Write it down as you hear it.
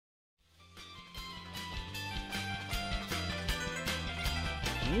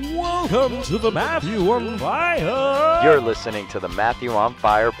Welcome to the Matthew on Fire. You're listening to the Matthew on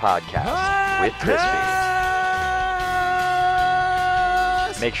Fire podcast with Crispy.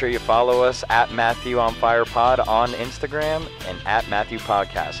 Make sure you follow us at Matthew on Fire Pod on Instagram and at Matthew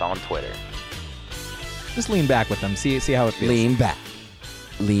Podcast on Twitter. Just lean back with them. See how it feels. Lean back.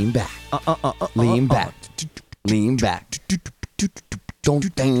 Lean back. Lean back. Lean back.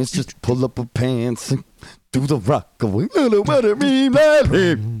 Don't dance, just pull up your pants and do the rock away. That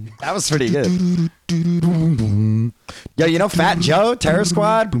was pretty good. Yo, you know Fat Joe, Terror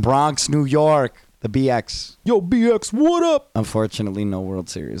Squad, Bronx, New York, the BX. Yo, BX, what up? Unfortunately, no World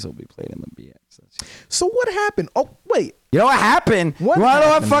Series will be played in the BX. So what happened? Oh, wait. You know what happened? What you want to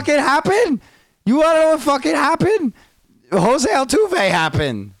know what happened? fucking happened? You want to know what fucking happened? Jose Altuve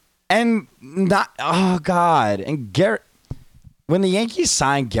happened. And not, oh, God. And Garrett, when the Yankees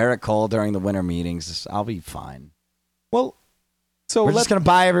signed Garrett Cole during the winter meetings, I'll be fine. Well, so We're just going to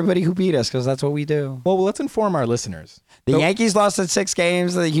buy everybody who beat us because that's what we do. Well, let's inform our listeners. The Yankees lost in 6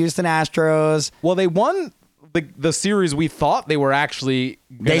 games to the Houston Astros. Well, they won the series we thought they were actually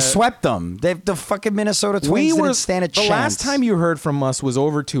They swept them. The fucking Minnesota Twins didn't stand a chance. The last time you heard from us was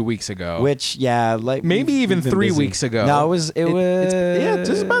over 2 weeks ago. Which, yeah, like maybe even we've been 3 busy. weeks ago. No, it was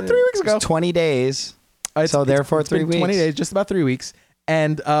just about 3 weeks ago. 20 days. So therefore, 3 been weeks. 20 days, just about 3 weeks.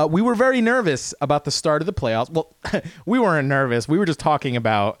 And we were very nervous about the start of the playoffs. Well, we weren't nervous. We were just talking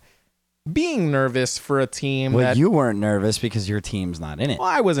about being nervous for a team Well, that... you weren't nervous because your team's not in it. Well,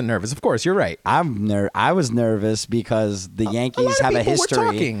 I wasn't nervous. Of course, you're right. I was nervous because the Yankees of have a people were history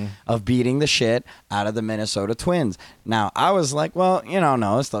talking. of beating the shit out of the Minnesota Twins. Now, I was like, well,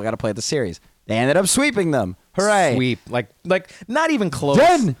 no, still got to play the series. They ended up sweeping them. Hooray. Sweep. Like not even close.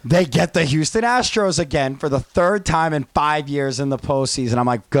 Then they get the Houston Astros again for the 3rd time in 5 years in the postseason. I'm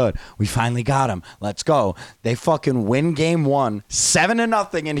like, good. We finally got them. Let's go. They fucking win game 1,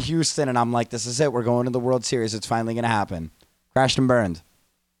 7-0 in Houston. And I'm like, this is it. We're going to the World Series. It's finally going to happen. Crashed and burned.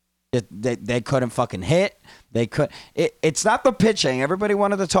 They couldn't fucking hit. It's not the pitching. Everybody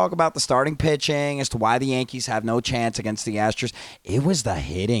wanted to talk about the starting pitching as to why the Yankees have no chance against the Astros. It was the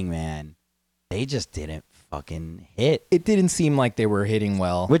hitting, man. They just didn't fucking hit. It didn't seem like they were hitting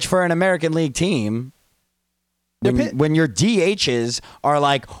well. Which for an American League team, when your DHs are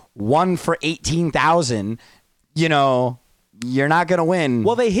like 1 for 18,000, you're not going to win.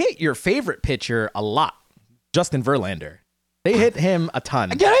 Well, they hit your favorite pitcher a lot, Justin Verlander. They hit him a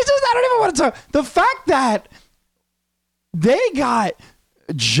ton. Again, I don't even want to talk. The fact that they got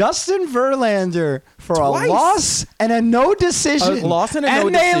Justin Verlander for Twice. a loss and a no decision. A loss and a no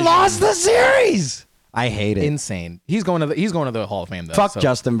they decision. lost the series. I hate it. Insane. He's going to the Hall of Fame though. Fuck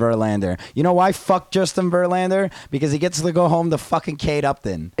Justin Verlander. You know why? Fuck Justin Verlander? Because he gets to go home to fucking Kate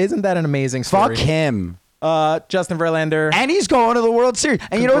Upton. Isn't that an amazing story? Fuck him. Justin Verlander. And he's going to the World Series.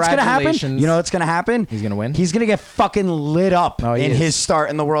 And you know what's going to happen? Congratulations. You know what's going to happen? He's going to win? He's going to get fucking lit up Oh, he in is. his start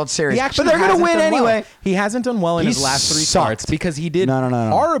in the World Series. He actually but they're going to hasn't win done well. anyway. He hasn't done well in He his last 3 sucked. starts because he did No.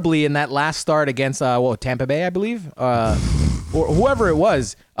 horribly in that last start against Tampa Bay, I believe, or whoever it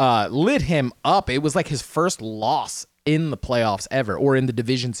was, lit him up. It was like his first loss in the playoffs ever, or in the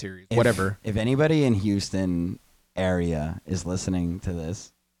division series, whatever. If anybody in Houston area is listening to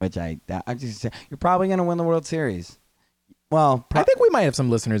this, which I just say, you're probably going to win the World Series. Well, I think we might have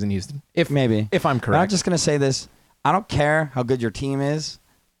some listeners in Houston. If I'm But I'm correct. just going to say this. I don't care how good your team is.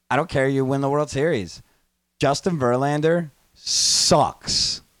 I don't care you win the World Series. Justin Verlander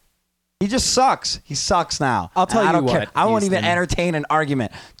sucks. He just sucks. He sucks now. I'll tell And I you don't care. what, I won't even Houston. entertain an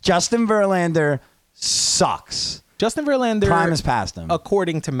argument. Justin Verlander sucks. Justin Verlander, Prime is past him.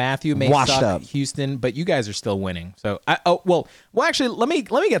 according to Matthew, may Washed suck up. Houston, but you guys are still winning. So, actually, let me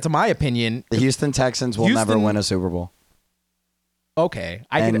get to my opinion. The Houston Texans will never win a Super Bowl. Okay,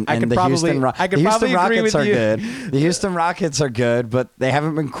 I And could the probably Houston agree Rockets with are you. good. The Houston Rockets are good, but they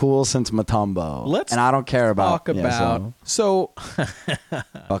haven't been cool since Mutombo. Let's and I don't care about Talk about so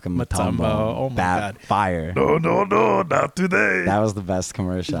fucking Mutombo. Mutombo. Oh my Bat God. fire. no, not today. That was the best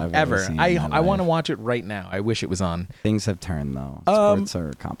commercial I've ever Ever. seen. I want to watch it right now. I wish it was on. Things have turned though. Sports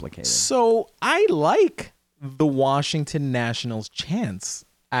are complicated. So I like the Washington Nationals' chance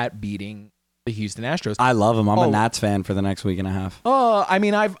at beating the Houston Astros. I love them. I'm Oh. a Nats fan for the next week and a half. I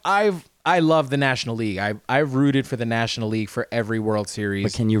mean, I love the National League. I've rooted for the National League for every World Series.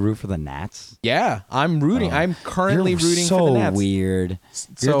 But can you root for the Nats? Yeah, I'm rooting. I'm currently You're rooting so for the Nats. weird.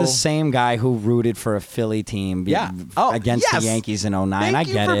 You're So- the same guy who rooted for a Philly team Yeah. Oh, against yes. the Yankees in 09. Thank I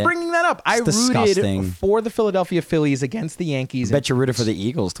you get for it. bringing that up. I It's disgusting. rooted for the Philadelphia Phillies against the Yankees. I bet you rooted for the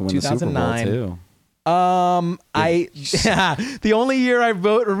Eagles to win the Super Bowl 2009. too. The only year I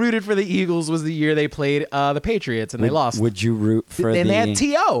rooted for the Eagles was the year they played the Patriots and they lost. Would you root for and they had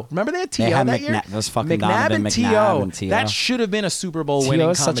T.O. Remember they had T.O. that year? Those fucking McNabb Donovan and McNabb and T.O. That should have been a Super Bowl winning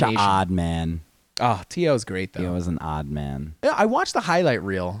T.O. combination. is such an odd man. Oh, T.O.'s great though. T.O. is an odd man. Yeah, I watched the highlight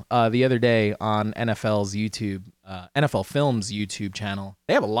reel the other day on NFL's YouTube, NFL Films YouTube channel.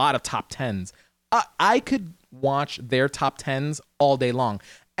 They have a lot of top 10s. I could watch their top 10s all day long.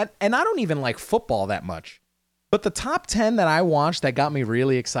 And I don't even like football that much. But the top 10 that I watched that got me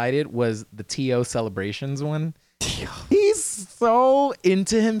really excited was the T.O. Celebrations one. He's so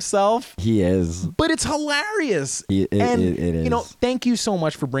into himself. He is. But it's hilarious. It is. You know, thank you so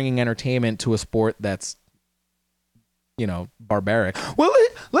much for bringing entertainment to a sport that's, you know, barbaric. Well,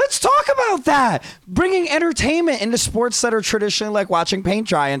 let's talk about that. Bringing entertainment into sports that are traditionally like watching paint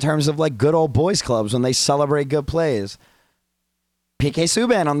dry in terms of like good old boys clubs when they celebrate good plays. PK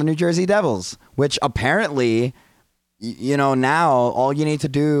Subban on the New Jersey Devils, which apparently, you know, now all you need to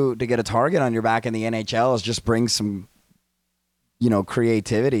do to get a target on your back in the NHL is just bring some, you know,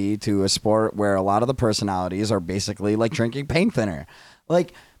 creativity to a sport where a lot of the personalities are basically like drinking paint thinner.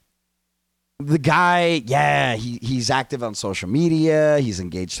 Like, the guy, yeah, he's active on social media. He's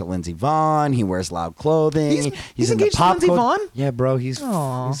engaged to Lindsey Vonn. He wears loud clothing. He's in the engaged to pop Lindsey Vonn? Yeah, bro, he's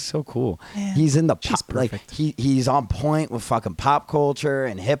so cool. Man, he's in the she's pop, like perfect. he's on point with fucking pop culture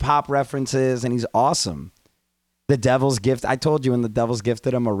and hip hop references, and he's awesome. The Devil's gift. I told you when the Devil's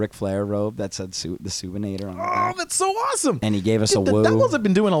gifted him a Ric Flair robe that said the Subinator on the Oh, back. that's so awesome. And he gave us Dude, a woo. The Devils have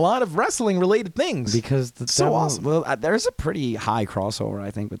been doing a lot of wrestling related things. Because the So Devils, awesome. well, there's a pretty high crossover,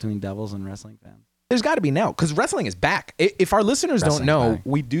 I think, between Devils and wrestling fans. There's got to be now because wrestling is back. If our listeners Wrestling's don't know, back.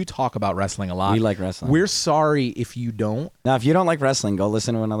 we do talk about wrestling a lot. We like wrestling. We're sorry if you don't. Now, if you don't like wrestling, go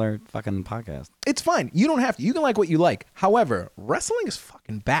listen to another fucking podcast. It's fine. You don't have to. You can like what you like. However, wrestling is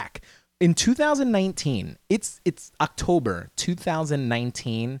fucking back. In 2019, it's October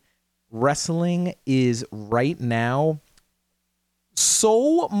 2019. Wrestling is right now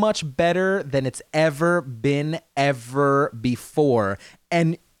so much better than it's ever been ever before.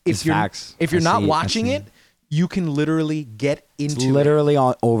 And It's facts. if you're I not see it. I watching see it, you can literally get It's into it. literally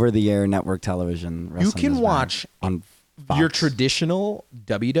on over-the-air network television. You Wrestling can is back watch on Fox your traditional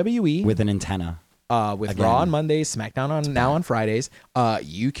WWE with an antenna. with Again. Raw on Mondays, SmackDown on Fridays.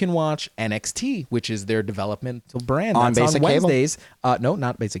 You can watch NXT, which is their developmental brand. On That's Basic on Cable? Wednesdays. No,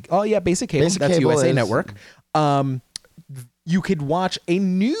 not Basic. Oh yeah, Basic Cable. Basic That's Cable USA is- Network. You could watch a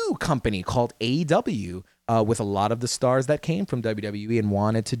new company called AEW with a lot of the stars that came from WWE and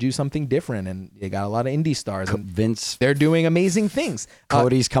wanted to do something different, and they got a lot of indie stars. And Vince, they're doing amazing things.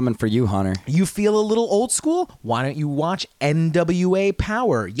 Cody's coming for you, Hunter. You feel a little old school? Why don't you watch NWA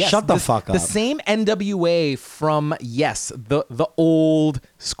Power? Yes, Shut the fuck up. The same NWA from the old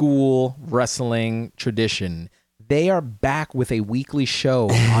school wrestling tradition. They are back with a weekly show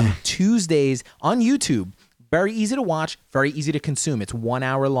on Tuesdays on YouTube. Very easy to watch, very easy to consume. It's 1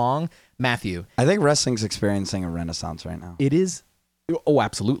 hour long. Matthew, I think wrestling's experiencing a renaissance right now. it is. Oh,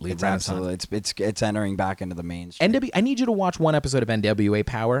 absolutely. It's Renaissance. absolutely it's entering back into the mainstream. I need you to watch one episode of NWA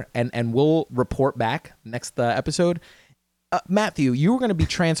Power, and we'll report back next episode. Matthew, you were going to be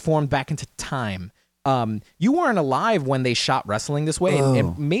transformed back into time. You weren't alive when they shot wrestling this way,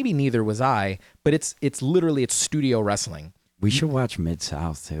 and maybe neither was I. But it's literally studio wrestling. We should watch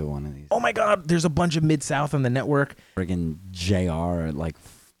Mid-South too, one of these. Oh my God, there's a bunch of Mid-South on the network. Friggin' JR at like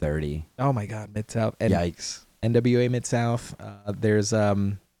 30. Oh my God, Mid-South. And Yikes. NWA Mid-South. There's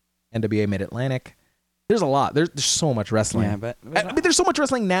NWA Mid-Atlantic. There's a lot. There's so much wrestling. Yeah, but I mean, there's so much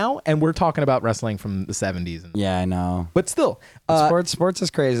wrestling now, and we're talking about wrestling from the 70s. yeah, I know. But still, Sports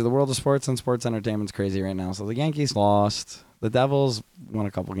is crazy. The world of sports and sports entertainment's crazy right now. So the Yankees lost. The Devils won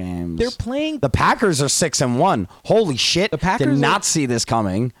a couple games. they're playing. The Packers are 6-1. Holy shit! The Packers did are- not see this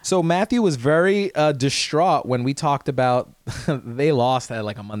coming. So Matthew was very distraught when we talked about they lost at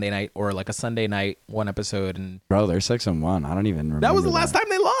like a Monday night or like a Sunday night one episode, and Bro, they're 6-1. I don't even remember. that was the last time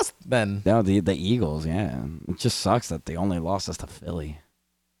they lost. Then No, the Eagles, yeah. It just sucks that they only lost us to Philly.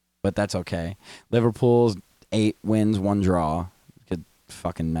 But that's okay. Liverpool's 8 wins, 1 draw. Good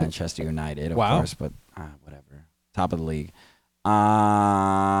fucking Manchester United, of Wow. course, but whatever. Top of the league.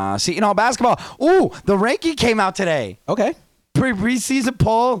 Seton Hall basketball. Ooh, the ranking came out today. okay, Preseason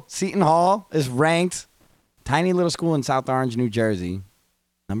poll. Seton Hall is ranked. Tiny little school in South Orange, New Jersey.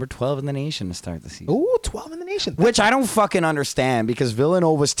 Number 12 in the nation to start the season. ooh, 12 in the nation. Which I don't fucking understand because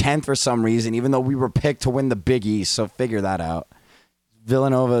Villanova's 10th for some reason, even though we were picked to win the Big East. So figure that out.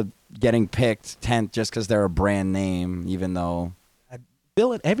 Villanova getting picked 10th just because they're a brand name, even though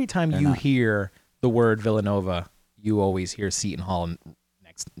Every time you not. hear the word Villanova, you always hear Seton Hall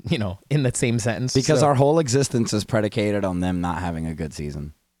next in that same sentence. Because So, our whole existence is predicated on them not having a good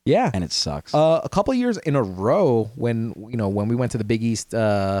season, yeah. and it sucks. A couple years in a row when we went to the Big East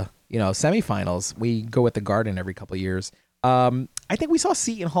semifinals, we go at the Garden every couple of years. I think we saw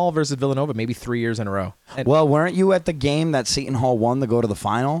Seton Hall versus Villanova maybe 3 years in a row. And Well, weren't you at the game that Seton Hall won to go to the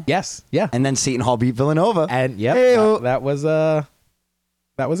final? yes, yeah. And then Seton Hall beat Villanova. And yep, Hey-o. that was a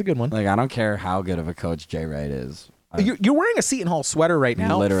good one. Like, I don't care how good of a coach Jay Wright is. You're wearing a Seton Hall sweater right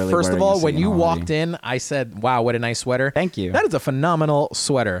now. Literally First of wearing a all, when Seton you Hall walked hoodie. in, I said, "Wow, what a nice sweater." Thank you. That is a phenomenal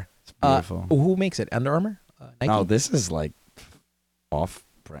sweater. It's beautiful. Who makes it? Under Armour? Nike? No, this is like off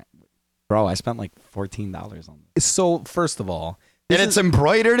brand. Bro, I spent like $14 on this. So first of all, And this it's is-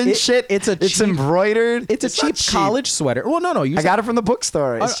 embroidered and it- shit. it's a It's cheap- embroidered. it's a not cheap college sweater. Well, no, you I got it from the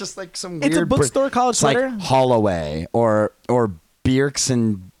bookstore. It's Uh, just like some it's weird. a bookstore college it's sweater. like Holloway or Bierks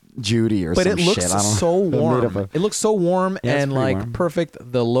and Judy or but some it looks shit. I don't so know. warm. Made of a- It looks so warm Yeah, it's and pretty like warm. perfect.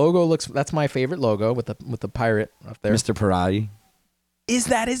 The logo looks. That's my favorite logo with the pirate up there. Mr. Parati. Is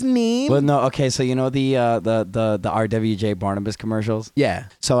that his name? But no, okay. So you know the RWJ Barnabas commercials. yeah.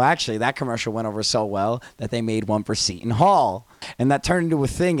 So actually, that commercial went over so well that they made one for Seton Hall, and that turned into a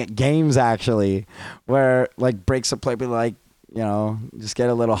thing at games actually, where like breaks a play, be like, just get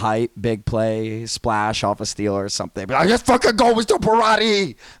a little hype, big play, splash off a steal or something. Be like, let's fucking go, Mr.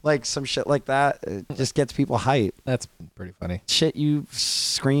 Parati! Like some shit like that. It just gets people hype. That's pretty funny. Shit you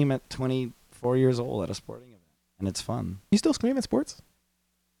scream at 24 years old at a sporting event, and it's fun. You still scream at sports?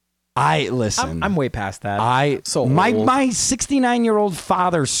 I listen. I'm way past that. So my old. my 69-year-old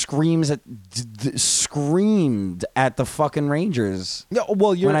father screamed at the fucking Rangers. No,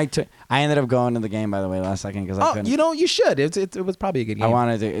 well, you're. When I ended up going to the game, by the way, last second because I couldn't. you should. It was probably a good game. I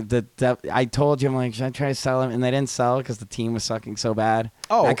wanted to. I told you, I'm like, should I try to sell him? And they didn't sell because the team was sucking so bad.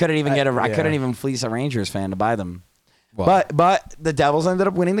 Oh, I couldn't even I yeah. couldn't even fleece a Rangers fan to buy them. Well, But the Devils ended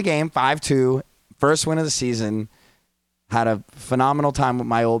up winning the game 5-2, first win of the season. Had a phenomenal time with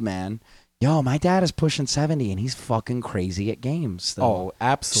my old man. Yo, my dad is pushing 70 and he's fucking crazy at games. Still. oh,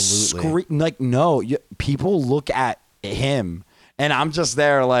 absolutely. People look at him and I'm just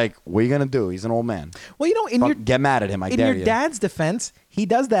there like, what are you going to do? He's an old man. Well, Get mad at him. I in dare your you. dad's defense, he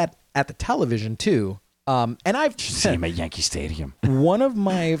does that at the television too. And I've See him at Yankee Stadium. one of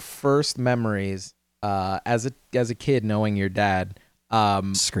my first memories as a kid knowing your dad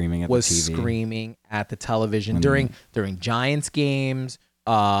Screaming at was the TV. screaming at the television during Giants games,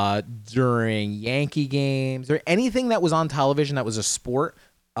 during Yankee games, or anything that was on television that was a sport,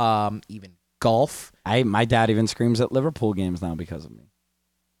 even golf. My dad even screams at Liverpool games now because of me.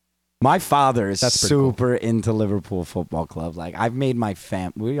 My father is That's pretty cool. super into Liverpool Football Club. Like I've made my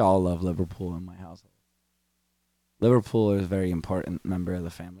we all love Liverpool in my household. Liverpool is a very important member of the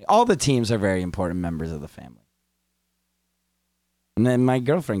family. All the teams are very important members of the family. And then my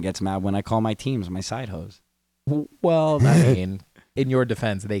girlfriend gets mad when I call my teams my side hoes. Well, I mean, in your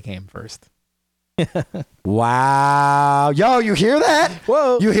defense, they came first. Wow. Yo, you hear that?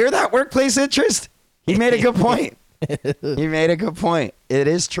 Whoa. You hear that workplace interest? He made a good point. He made a good point. It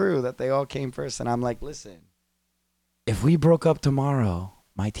is true that they all came first. And I'm like, listen, if we broke up tomorrow,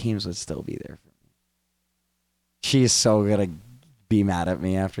 my teams would still be there for me. She is so going to be mad at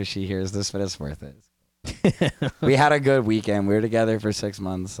me after she hears this, but it's worth it. We had a good weekend. We were together for 6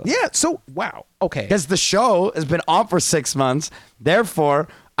 months. So. Yeah. So wow. Okay. Because the show has been on for 6 months. Therefore,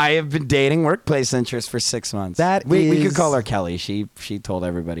 I have been dating workplace interest for 6 months. We could call her Kelly. She told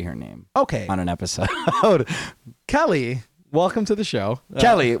everybody her name Okay. on an episode. Kelly, welcome to the show.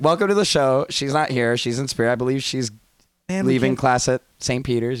 Kelly, welcome to the show. She's not here. She's in Spirit. I believe she's Man, we leaving can't- class at St.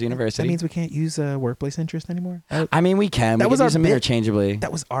 Peter's That University. means we can't use workplace interest anymore. I mean, we can. That We was can our use them bit. interchangeably.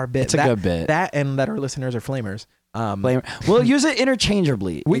 That was our bit. It's a good bit. That and that our listeners are flamers. We'll use it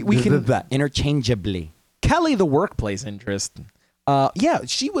interchangeably. We can- interchangeably. Kelly, the workplace interest. Yeah,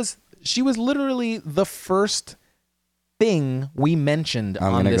 she was literally the first thing we mentioned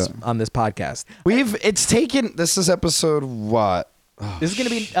on this podcast. This is episode what? This is gonna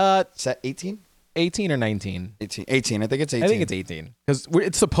be Is that 18? 18 or 19. 18. I think it's 18. I think it's 18 because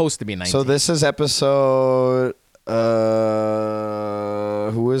it's supposed to be 19. So this is episode.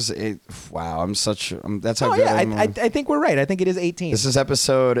 Who is it? Wow, that's how Oh good yeah, I am. I think we're right. I think it is 18. This is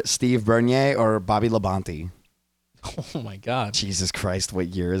episode Steve Bernier or Bobby Labonte. Oh my god. Jesus Christ, what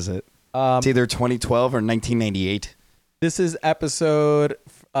year is it? It's either 2012 or 1998. This is episode.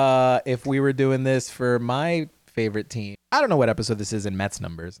 If we were doing this for my favorite team, I don't know what episode this is in Mets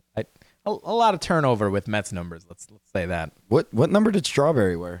numbers. A lot of turnover with Mets numbers. Let's say that. What number did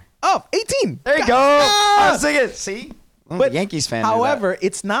Strawberry wear? Oh, 18. There you go. I was thinking, see? But Yankees fan. knew that. However,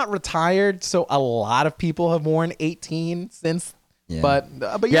 it's not retired, so a lot of people have worn 18 since Yeah. But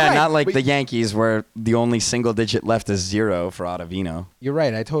you're Yeah, right. not like But the Yankees where the only single digit left is 0 for Ottavino. You're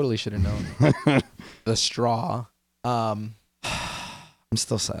right. I totally should have known the straw. I'm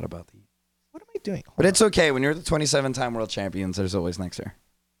still sad about the. What am I doing? But it's okay. When you're the 27-time world champions, there's always next year.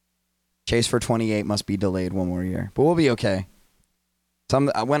 Chase for 28 must be delayed one more year, but we'll be okay.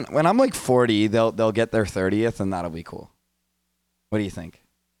 When I'm like 40, they'll get their 30th, and that'll be cool. What do you think?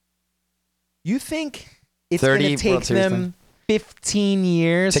 You think it's 30 going to take World Series them 15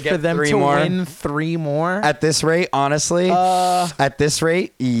 years To get for them 3 to more? win 3 more? At this rate, honestly, at this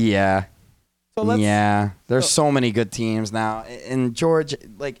rate, yeah. So let's, Yeah, there's so many good teams now. And George,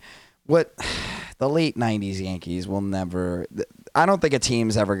 like, what the late 90s Yankees will never. I don't think a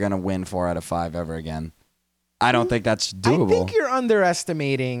team's ever going to win 4 out of 5 ever again. I don't think that's doable. I think you're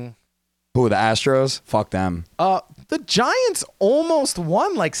underestimating. Who, the Astros? Fuck them. The Giants almost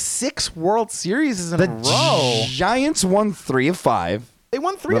won like 6 World Series in a row. Giants won 3 of 5. They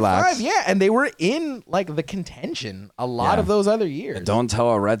won 3 Relax. of 5, yeah, and they were in like the contention a lot Yeah. of those other years. Don't tell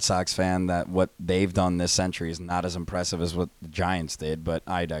a Red Sox fan that what they've done this century is not as impressive as what the Giants did, but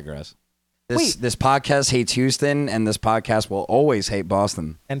I digress. Wait. This podcast hates Houston, and this podcast will always hate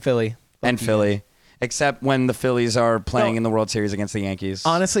Boston And Philly. and Philly, except when the Phillies are playing No. in the World Series against the Yankees.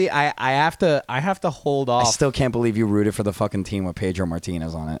 Honestly, I have to hold I off. still can't believe you rooted for the fucking team with Pedro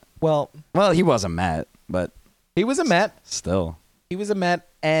Martinez on it. Well, Well, he was a Met, but he was a Met. still. He was a Met,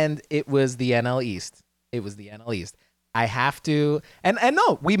 and it was the NL East. It was the NL East. I have to, and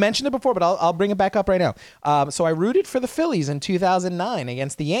no, we mentioned it before, but I'll bring it back up right now. So I rooted for the Phillies in 2009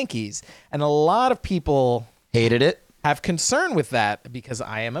 against the Yankees, and a lot of people Hated it. have concern with that because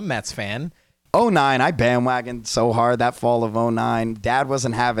I am a Mets fan. 09, I bandwagoned so hard that fall of 09. Dad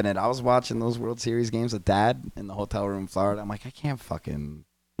wasn't having it. I was watching those World Series games with Dad in the hotel room in Florida. I'm like, I can't fucking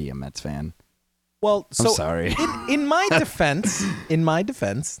be a Mets fan. Well, I'm so sorry. in my defense,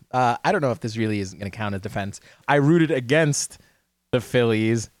 I don't know if this really isn't going to count as defense. I rooted against the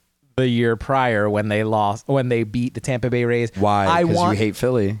Phillies the year prior when they beat the Tampa Bay Rays. Why? Because you hate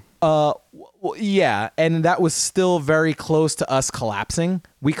Philly. Yeah, and that was still very close to us collapsing.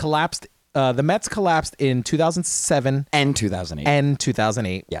 We collapsed. The Mets collapsed in 2007 And 2008. and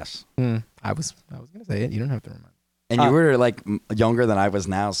 2008. yes. I was going to say it. You don't have to remind. And you were like younger than I was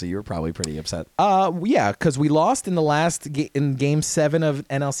now, so you were probably pretty upset. Yeah, because we lost in the last in Game 7 of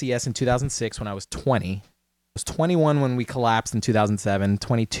NLCS in 2006 when I was 20. I was 21 when we collapsed in 2007,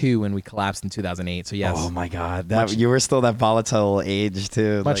 22 when we collapsed in 2008. So yes. Oh my God, you were still that volatile age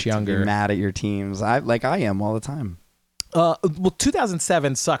too. Much like, to be younger. mad at your teams. I am all the time. Well,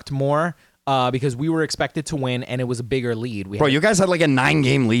 2007 sucked more because we were expected to win and it was a bigger lead. We Bro, had you guys had like a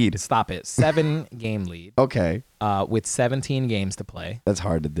 9-game lead. stop it. 7-game lead Okay, with 17 games to play. that's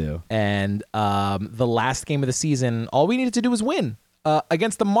hard to do. And the last game of the season, all we needed to do was win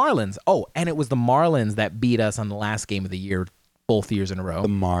against the Marlins. Oh, and it was the Marlins that beat us on the last game of the year, both years in a row. The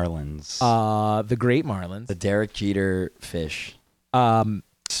Marlins, The great Marlins. the Derek Jeter fish,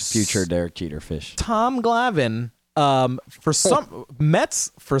 future Derek Jeter fish. Tom Glavine. For some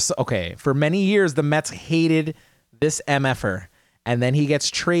Mets, for many years the Mets hated this MFer, and then he gets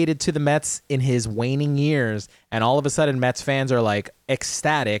traded to the Mets in his waning years, and all of a sudden Mets fans are like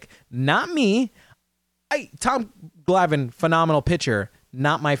ecstatic. Not me. Tom Glavine, phenomenal pitcher.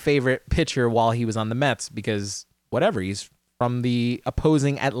 Not my favorite pitcher while he was on the Mets because whatever, he's from the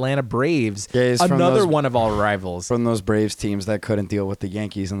opposing Atlanta Braves, Yeah, he's from another those- one of our rivals. From those Braves teams that couldn't deal with the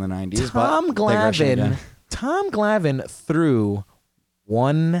Yankees in the 90s. Tom but digression again. Glavine threw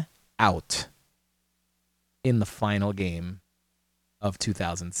 1 out in the final game of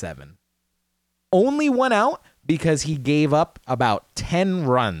 2007. Only 1 out because he gave up about 10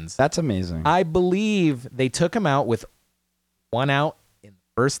 runs. That's amazing. I believe they took him out with 1 out in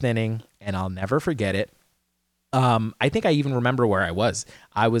the first inning, and I'll never forget it. I think I even remember where I was.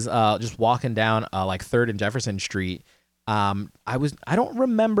 I was just walking down like 3rd and Jefferson Street. I don't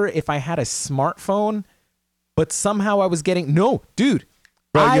remember if I had a smartphone, but somehow I was getting dude.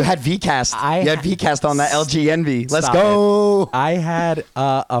 Bro, you had VCast. You had VCast on that LG Envy. Let's Stop go. I had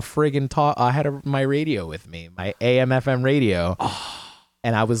a friggin' talk. I had my radio with me, my AM/FM radio,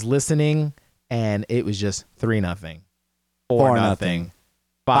 and I was listening, and it was just 3-0, 4-0,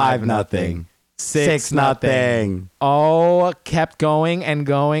 5-0, 6-0. Oh, kept going and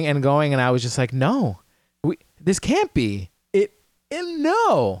going and going, and I was just like, no, this can't be it.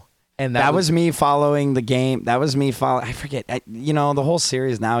 No. And That was me following the game. That was me following. I forget. The whole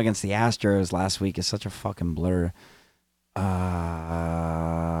series now against the Astros last week is such a fucking blur.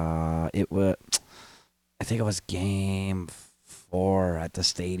 It was. I think it was game 4 at the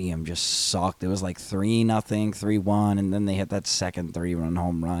stadium just sucked. It was like 3-0, 3-1, and then they hit that second 3-run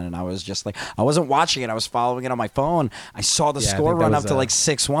home run, and I was just like, I wasn't watching it. I was following it on my phone. I saw the score run up to like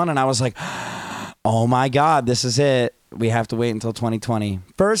 6-1, and I was like, oh my God, this is it. We have to wait until 2020.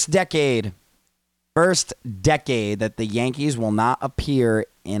 First decade that the Yankees will not appear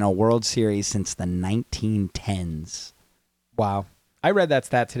in a World Series since the 1910s. Wow. I read that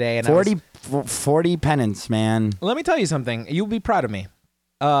stat today. And 40 pennants, man. Let me tell you something. You'll be proud of me.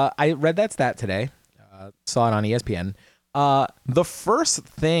 I read that stat today. Saw it on ESPN. The first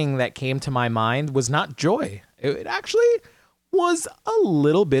thing that came to my mind was not joy. It actually was a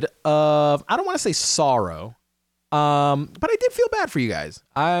little bit of, I don't want to say sorrow, but I did feel bad for you guys.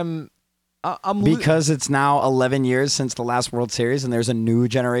 Because it's now 11 years since the last World Series, and there's a new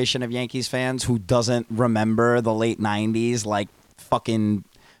generation of Yankees fans who doesn't remember the late 90s like fucking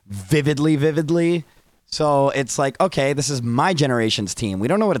vividly. So it's like, okay, this is my generation's team. We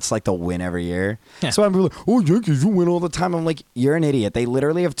don't know what it's like to win every year. Yeah. So I'm like, oh, Yankees, you win all the time. I'm like, you're an idiot. They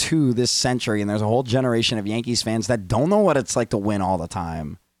literally have 2 this century, and there's a whole generation of Yankees fans that don't know what it's like to win all the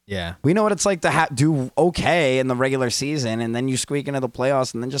time. Yeah. We know what it's like to do okay in the regular season, and then you squeak into the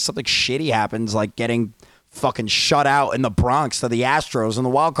playoffs, and then just something shitty happens, like getting fucking shut out in the Bronx to the Astros in the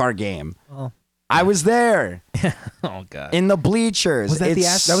wild card game. Oh. I was there. Oh, God. In the bleachers. Was that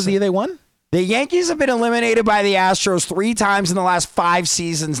that was the year they won? The Yankees have been eliminated by the Astros 3 times in the last 5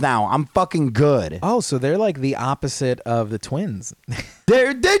 seasons now. I'm fucking good. Oh, so they're like the opposite of the Twins.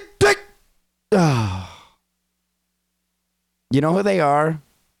 You know who they are?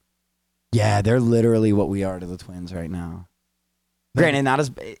 Yeah, they're literally what we are to the Twins right now. Granted, not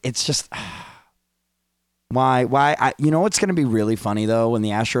as. It's just why? You know what's going to be really funny though, when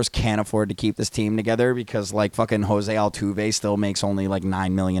the Astros can't afford to keep this team together because like fucking Jose Altuve still makes only like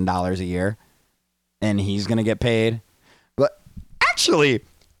 $9 million a year, and he's going to get paid. But actually,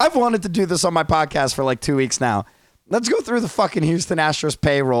 I've wanted to do this on my podcast for like 2 weeks now. Let's go through the fucking Houston Astros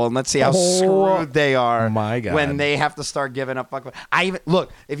payroll and let's see how screwed they are. Oh my God. When they have to start giving up.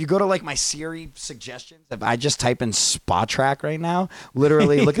 Look, if you go to like my Siri suggestions, if I just type in Spot Track right now,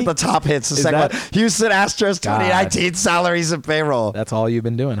 literally look at the top hits. The second one, Houston Astros 2019 salaries and payroll. That's all you've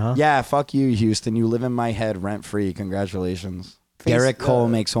been doing, huh? Yeah, fuck you, Houston. You live in my head rent free. Congratulations. Garrett Cole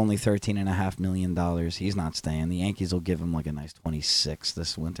makes only $13.5 million. He's not staying. The Yankees will give him like a nice 26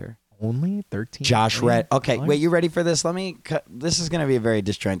 this winter. Only 13. Josh Red. Okay, wait, you ready for this? This is going to be a very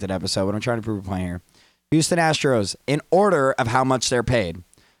disjointed episode, but I'm trying to prove a point here. Houston Astros, in order of how much they're paid.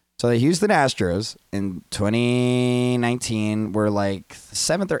 So the Houston Astros in 2019 were like the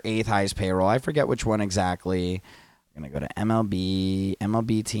 7th or 8th highest payroll. I forget which one exactly. I'm going to go to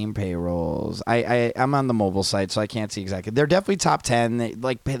MLB team payrolls. I'm on the mobile site, so I can't see exactly. They're definitely top 10.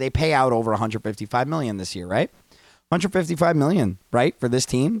 They pay out over $155 million this year, right? $155 million, right, for this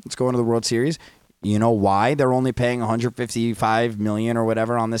team. Let's go into the World Series. You know why they're only paying $155 million or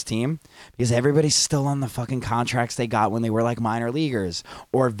whatever on this team? Because everybody's still on the fucking contracts they got when they were like minor leaguers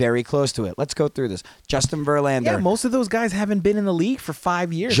or very close to it. Let's go through this. Justin Verlander. Yeah, most of those guys haven't been in the league for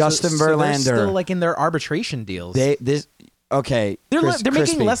 5 years. Justin Verlander. They're still like in their arbitration deals. Okay. They're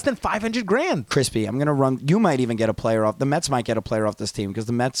making less than $500,000. Crispy, I'm gonna run. You might even get a player off. The Mets might get a player off this team because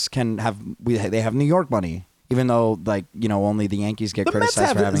the Mets they have New York money. Even though, like, you know, only the Yankees get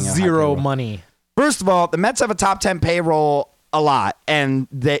criticized for having zero money. First of all, the Mets have a top 10 payroll a lot, and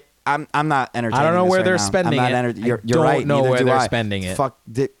I'm not entertaining. I don't know this where right they're now. spending it. You're don't right. know Neither where do they're I. spending it. Fuck.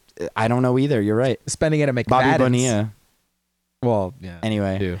 I don't know either. You're right. Spending it at McFadden's. Bobby Bonilla. Well, yeah.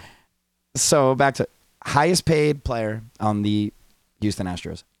 Anyway, too. So back to highest paid player on the Houston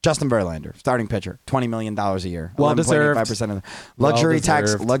Astros. Justin Verlander, starting pitcher, $20 million a year. Well deserved. 5% of the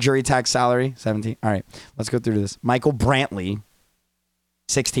luxury tax salary, 17. All right, let's go through this. Michael Brantley,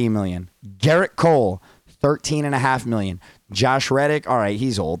 $16 million. Garrett Cole, $13.5 million. Josh Reddick, all right,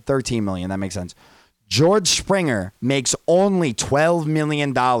 he's old, $13 million. That makes sense. George Springer makes only $12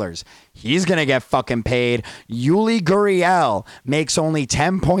 million. He's going to get fucking paid. Yuli Gurriel makes only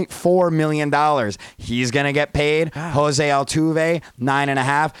 $10.4 million. He's going to get paid. Wow. Jose Altuve,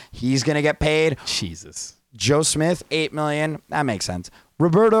 $9.5. He's going to get paid. Jesus. Joe Smith, $8 million. That makes sense.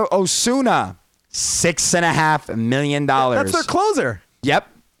 Roberto Osuna, $6.5 million. That's their closer. Yep.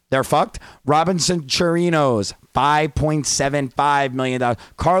 They're fucked. Robinson Chirinos, $5.75 million.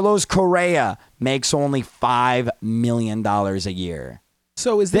 Carlos Correa makes only $5 million a year.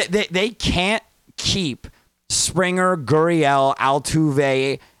 So is this... They can't keep Springer, Gurriel,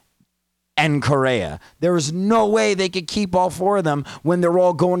 Altuve, and Correa. There is no way they could keep all 4 of them when they're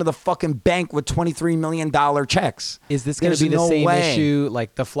all going to the fucking bank with $23 million checks. Is this going to There's be the no same way. issue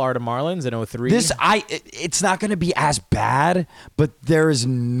like the Florida Marlins in 03? It's not going to be as bad, but there is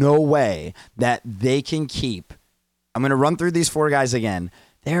no way that they can keep. I'm going to run through these 4 guys again.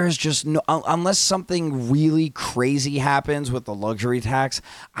 There is just no, unless something really crazy happens with the luxury tax,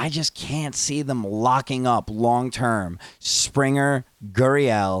 I just can't see them locking up long term Springer,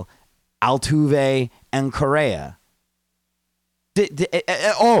 Gurriel, Altuve, and Correa.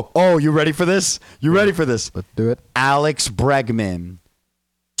 You ready for this? You ready for this? Let's do it. Alex Bregman.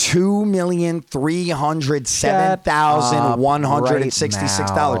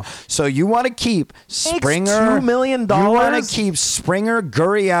 $2,307,166. So you want to keep Springer? $2 million? You want to keep Springer,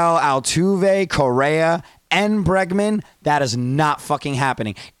 Gurriel, Altuve, Correa, and Bregman? That is not fucking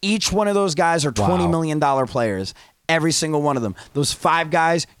happening. Each one of those guys are $20 million players. Every single one of them. Those 5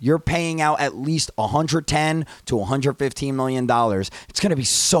 guys, you're paying out at least $110 to $115 million. It's going to be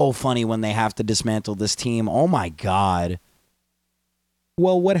so funny when they have to dismantle this team. Oh my God.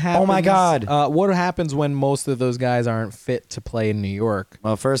 Well, what happens? Oh my God. What happens when most of those guys aren't fit to play in New York?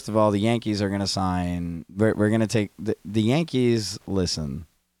 Well, first of all, the Yankees are going to sign. We're going to take the Yankees. Listen,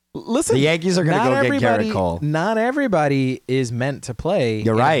 the Yankees are going to go get Garrett Cole. Not everybody is meant to play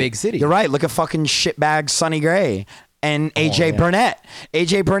You're in right. a big city. You're right. Look at fucking shitbag Sonny Gray and AJ Burnett.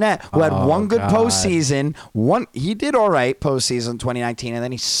 AJ Burnett, who had one good postseason. He did all right postseason 2019, and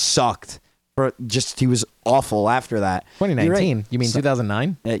then he sucked. He was awful after that. 2019? Right. You mean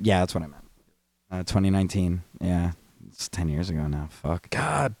 2009? Yeah, that's what I meant. 2019. Yeah, it's 10 years ago now. Fuck.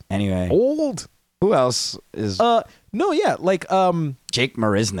 God. Anyway, Old. who else is? No, yeah, like Jake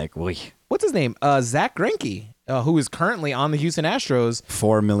Marisnick. Oy. what's his name? Zach Greinke, who is currently on the Houston Astros.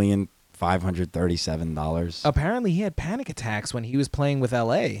 $4,537,000. Apparently, he had panic attacks when he was playing with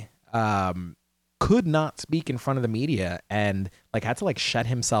LA. Could not speak in front of the media and had to shut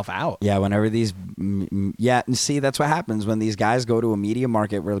himself out. Yeah, whenever these, and see, that's what happens when these guys go to a media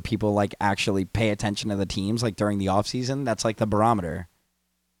market where people actually pay attention to the teams during the offseason. That's the barometer.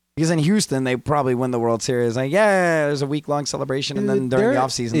 Because in Houston, they probably win the World Series. There's a week-long celebration, and then during the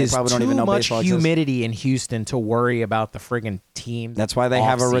offseason, they probably don't even know baseball exists. Too much exists. humidity in Houston to worry about the friggin' team. That's why they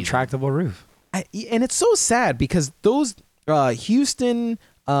have a off-season. retractable roof. And it's so sad because those Houston,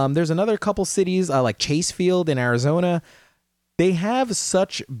 there's another couple cities like Chase Field in Arizona. They have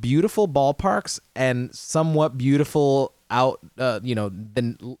such beautiful ballparks and somewhat beautiful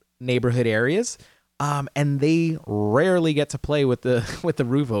the neighborhood areas, and they rarely get to play with the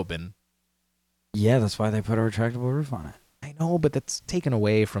roof open. Yeah, that's why they put a retractable roof on it. I know, but that's taken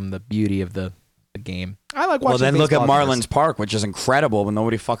away from the beauty of the game. I like watching. Well, then look at baseball Marlins games. Park, which is incredible, but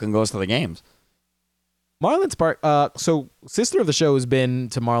nobody fucking goes to the games. Marlins Park. So sister of the show has been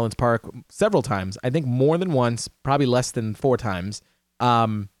to Marlins Park several times. I think more than once, probably less than 4 times.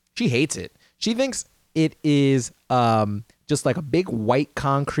 She hates it. She thinks it is just a big white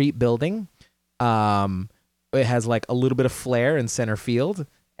concrete building. It has a little bit of flair in center field,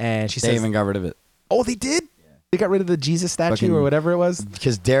 and she They says, even got rid of it. "Oh, they did. They got rid of the Jesus statue Fucking- or whatever it was."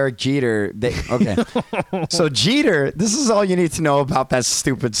 Because Derek Jeter, okay. So Jeter, this is all you need to know about that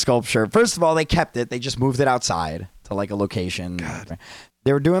stupid sculpture. First of all, they kept it. They just moved it outside to a location. God.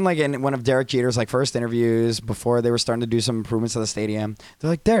 They were doing in one of Derek Jeter's first interviews before they were starting to do some improvements to the stadium.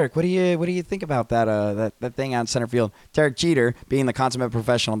 They're like, Derek, what do you think about that thing out in center field? Derek Jeter, being the consummate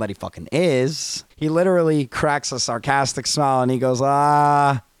professional that he fucking is, he literally cracks a sarcastic smile and he goes,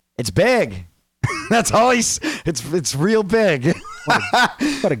 it's big. That's all it's real big.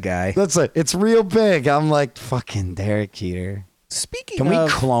 What a guy. That's it. It's real big. I'm like, fucking Derek Jeter. Speaking Can we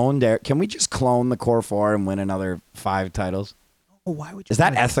of, clone Derek? Can we just clone the Core 4 and win another 5 titles? why would you? Is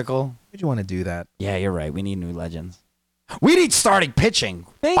that wanna- ethical? Why would you want to do that? Yeah, you're right. We need new legends. We need starting pitching.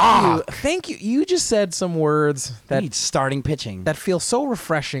 Thank you. Thank you. You just said some words We that need starting pitching. that feel so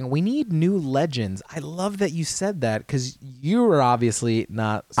refreshing. We need new legends. I love that you said that because you are obviously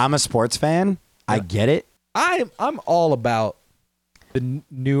not. I'm a sports fan. I get it. I'm all about the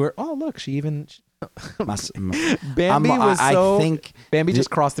newer. Oh, look, she even. Bambi was so. I think Bambi just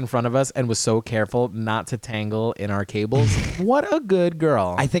crossed in front of us and was so careful not to tangle in our cables. What a good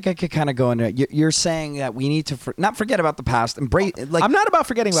girl. I think I could kind of go into it. You're saying that we need to not forget about the past. Embrace. I'm not about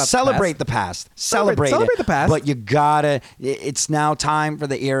forgetting about celebrate the past. the past. Celebrate the past. But you gotta. It's now time for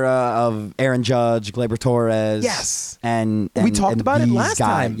the era of Aaron Judge, Gleyber Torres. Yes. And we talked about it these last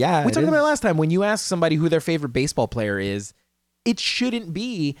guys. time. Yeah, we it talked about it is. last time. When you ask somebody who their favorite baseball player is, it shouldn't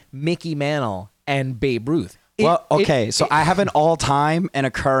be Mickey Mantle and Babe Ruth. Well, okay, so I have an all-time and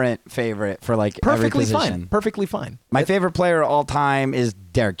a current favorite for like every perfectly position. fine. Perfectly fine. My favorite player of all time is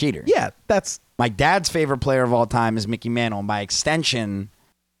Derek Jeter. Yeah, that's My dad's favorite player of all time is Mickey Mantle. By extension,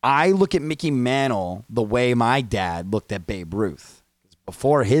 I look at Mickey Mantle the way my dad looked at Babe Ruth.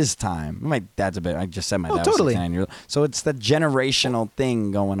 Before his time, my dad's I just said my dad was 69 years old. So it's the generational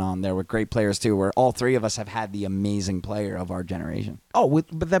thing going on there with great players too, where all three of us have had the amazing player of our generation.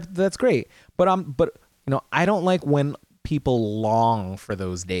 but that's great. But I don't like when people long for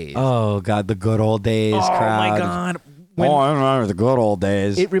those days. Oh God, the good old days crowd. My God. I remember the good old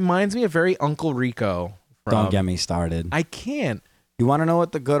days. It reminds me of very Uncle Rico. Don't get me started. I can't. You want to know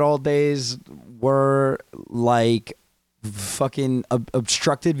what the good old days were like? Fucking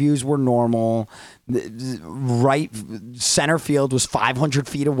obstructed views were normal. Right center field was 500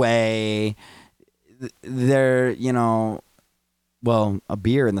 feet away. There, well, a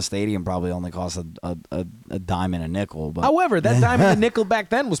beer in the stadium probably only cost a dime and a nickel. But However, that dime and a nickel back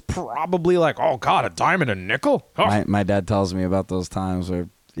then was probably like, oh God, a dime and a nickel? Oh. my dad tells me about those times where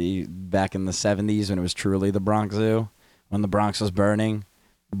back in the 70s when it was truly the Bronx Zoo, when the Bronx was burning,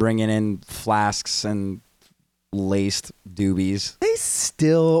 bringing in flasks and laced doobies. They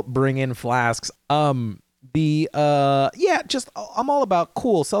still bring in flasks. I'm all about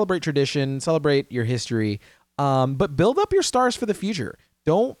cool, celebrate tradition, celebrate your history. But build up your stars for the future.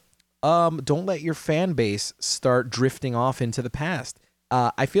 Don't let your fan base start drifting off into the past.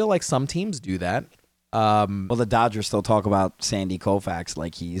 I feel like some teams do that. Well, the Dodgers still talk about Sandy Koufax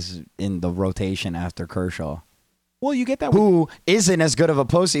like he's in the rotation after Kershaw. Well, you get that. Who isn't as good of a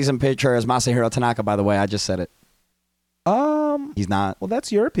postseason pitcher as Masahiro Tanaka, by the way. I just said it. He's not. Well,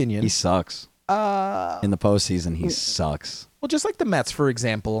 that's your opinion. He sucks. In the postseason, he sucks. Well, just like the Mets, for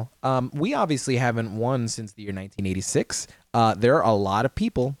example, we obviously haven't won since the year 1986. There are a lot of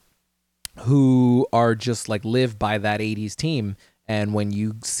people who are just like live by that 80s team. And when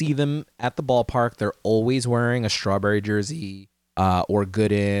you see them at the ballpark, they're always wearing a Strawberry jersey or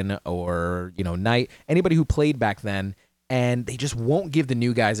Gooden or, Knight, anybody who played back then. And they just won't give the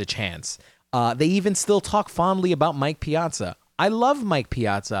new guys a chance. They even still talk fondly about Mike Piazza. I love Mike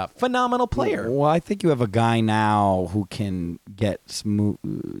Piazza. Phenomenal player. Well, I think you have a guy now who can get smooth.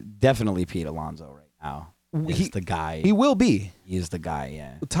 Definitely Pete Alonso right now. He's the guy. He will be. He is the guy,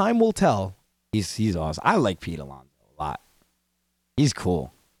 yeah. Time will tell. He's awesome. I like Pete Alonso a lot. He's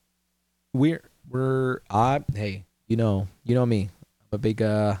cool. Hey, you know me. I'm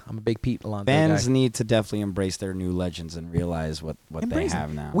a big Pete Alonso Fans guy. need to definitely embrace their new legends and realize what they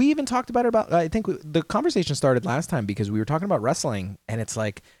have now. We even talked about I think the conversation started last time because we were talking about wrestling, and it's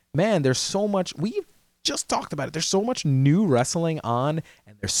like, man, there's so much. We've just talked about it. There's so much new wrestling on,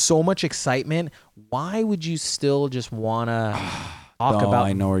 and there's so much excitement. Why would you still just want to talk about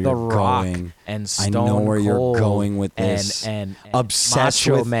I know where The you're Rock going. and Stone I know where you're Cold going with this. and obsessed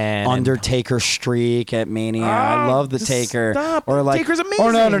Macho with Man Undertaker streak at Mania. I love the just Taker. stop. Or like, Taker's oh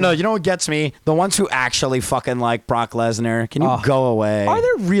no. amazing. You know what gets me? The ones who actually fucking like Brock Lesnar. Can you go away? Are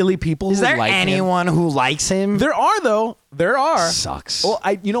there really people Is who there like him? anyone who likes him? There are though. There are. Sucks. Well,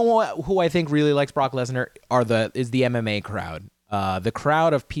 you know what? Who I think really likes Brock Lesnar is the MMA crowd. The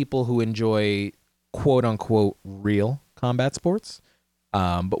crowd of people who enjoy quote unquote real combat sports.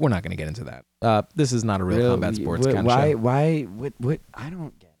 But we're not going to get into that. This is not a real combat sports kind of show. Why? What? I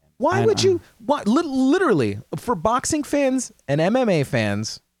don't get it. Why would you? What? Literally, for boxing fans and MMA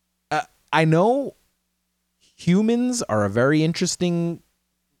fans, I know humans are a very interesting,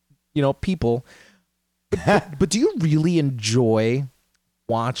 people. But do you really enjoy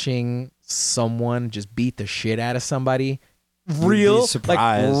watching someone just beat the shit out of somebody? Real,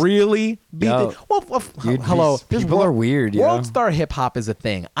 surprised. like really beat Yo, the. Well, hello. People are weird. World star hip hop is a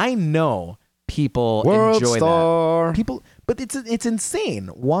thing. I know people World enjoy star. that. People, but it's insane.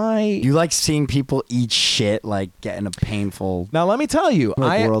 Why? You like seeing people eat shit, like getting a painful. Now let me tell you,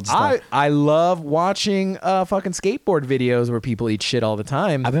 Like world star. I love watching fucking skateboard videos where people eat shit all the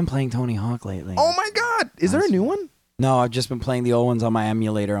time. I've been playing Tony Hawk lately. Oh my God! Is there a new one? No, I've just been playing the old ones on my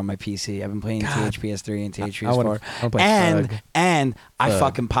emulator on my PC. I've been playing THPS3 and THPS4. I wanna play Thug. And I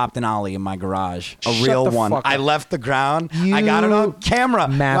fucking popped an ollie in my garage. A Shut real the one. fuck I up. left the ground. I got it on camera.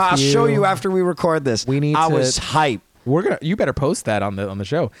 I'll show you after we record this. I was hype. You better post that on the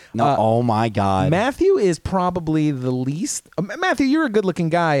show. No, oh my God. Matthew is probably the least. Matthew, you're a good-looking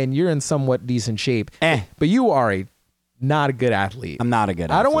guy and you're in somewhat decent shape. But you are not a good athlete. I'm not a good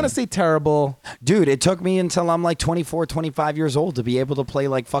athlete. I don't want to say terrible. Dude, it took me until I'm like 24, 25 years old to be able to play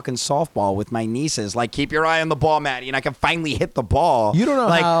like fucking softball with my nieces. Like, keep your eye on the ball, Maddie, and I can finally hit the ball. You don't know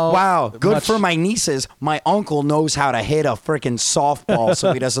like, how wow, good much- for my nieces. My uncle knows how to hit a freaking softball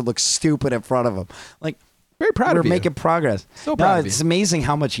so he doesn't look stupid in front of him. Like, Very proud We're of you. making progress. So proud of It's you. amazing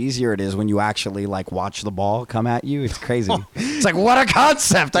how much easier it is when you actually like watch the ball come at you. It's crazy. It's like, what a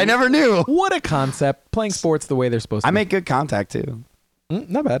concept. I never knew. What a concept. Playing sports the way they're supposed to. I make good contact too.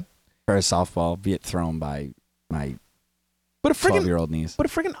 Not bad. For a softball, be it thrown by my But a friggin' 12-year-old niece. But a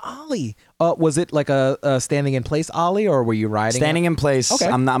friggin' ollie. Was it like a standing in place ollie, or were you riding? Standing in place. Okay.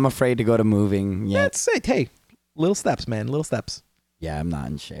 I'm afraid to go to moving yet. That's it. Hey, little steps, man. Little steps. Yeah, I'm not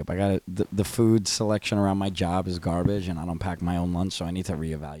in shape. I got the food selection around my job is garbage, and I don't pack my own lunch, so I need to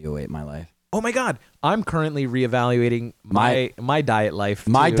reevaluate my life. Oh my God, I'm currently reevaluating my diet life.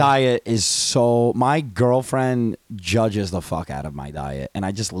 My too. diet is so. My girlfriend judges the fuck out of my diet, and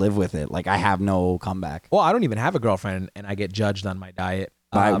I just live with it. Like I have no comeback. Well, I don't even have a girlfriend, and I get judged on my diet.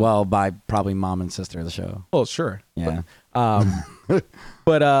 By probably mom and sister of the show. Oh, sure. Yeah.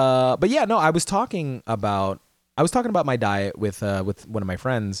 But yeah, no, I was talking about my diet with one of my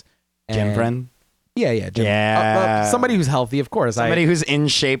friends. Gym and- friend. Yeah, Jim. Yeah. Somebody who's healthy, of course. Somebody who's in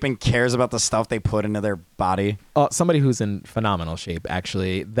shape and cares about the stuff they put into their body. Somebody who's in phenomenal shape,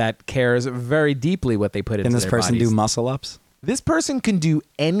 actually, that cares very deeply what they put into Can this their person bodies. do muscle ups? This person can do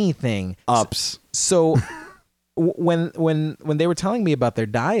anything. Ups. So when they were telling me about their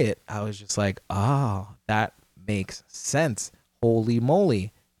diet, I was just like, oh, that makes sense. Holy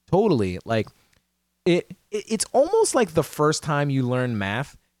moly. Totally. Like it's almost like the first time you learn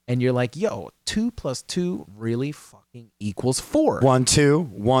math and you're like, yo, 2 + 2 really fucking equals 4. 1 2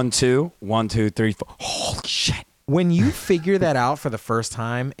 1 2 1 2 3 4. Holy shit! When you figure that out for the first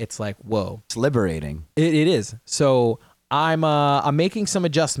time, it's like, whoa. It's liberating. It is. So I'm making some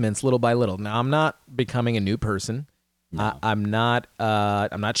adjustments little by little. Now I'm not becoming a new person. No. I'm not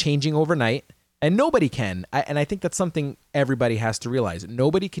changing overnight, and nobody can. And I think that's something everybody has to realize.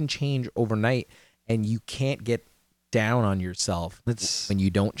 Nobody can change overnight, and you can't get down on yourself when you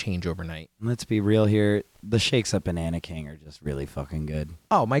don't change overnight. Let's be real here. The shakes at Banana King are just really fucking good.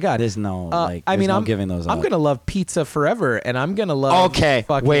 Oh my God. There's no I'm giving those I'm up. gonna love pizza forever, and I'm gonna love. Okay,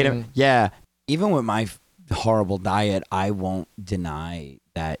 fucking, wait a minute. Yeah, even with my horrible diet, I won't deny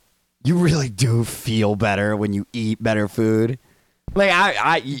that you really do feel better when you eat better food. Like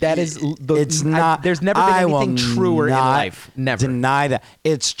That is it's not. there's never been I will anything truer in not life. Never. deny that.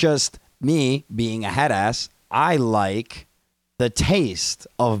 It's just me being a head ass. I like the taste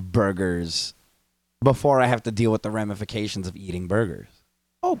of burgers before I have to deal with the ramifications of eating burgers.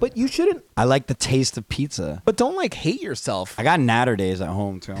 Oh, but you shouldn't. I like the taste of pizza. But don't like hate yourself. I got natter days at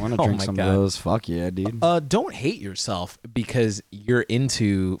home too. I want to Oh drink my some God. of those. Fuck yeah, dude. Don't hate yourself because you're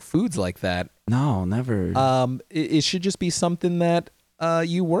into foods like that. No, never. It should just be something that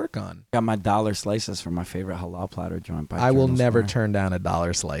you work on. Got my dollar slices from my favorite halal platter joint. By I will Journal never Square. turn down a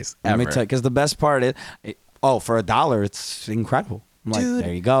dollar slice Let ever. me tell you, because the best part is, for $1, it's incredible. I'm like, Dude.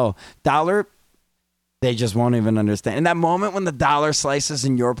 there you go. $1, they just won't even understand. In that moment when the dollar slices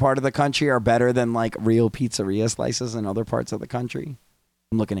in your part of the country are better than like real pizzeria slices in other parts of the country,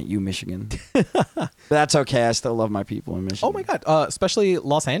 I'm looking at you, Michigan. But that's okay. I still love my people in Michigan. Oh my God, especially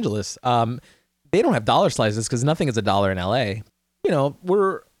Los Angeles. They don't have dollar slices because nothing is $1 in LA. You know,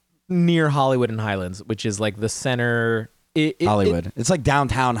 we're near Hollywood and Highlands, which is like the center. Hollywood. It's like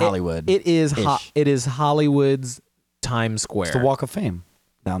downtown Hollywood. It is. Ish. It is Hollywood's Times Square. It's the Walk of Fame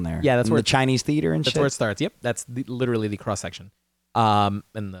down there. Yeah, that's And where the Chinese theater and That's shit. where it starts. Yep, that's literally the cross section, and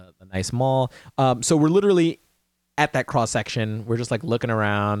the nice mall. So we're literally at that cross section. We're just like looking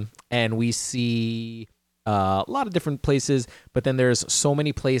around, and we see a lot of different places. But then there's so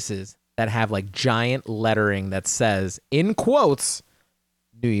many places that have like giant lettering that says, in quotes,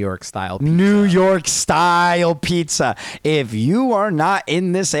 New York style pizza. New York style pizza. If you are not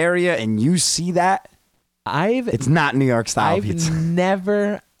in this area and you see that, it's not New York style I've pizza.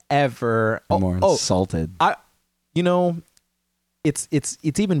 never ever. I'm more insulted. It's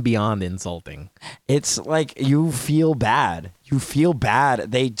even beyond insulting. It's like you feel bad. You feel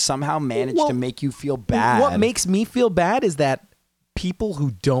bad. They somehow manage Well, to make you feel bad. What makes me feel bad is that people who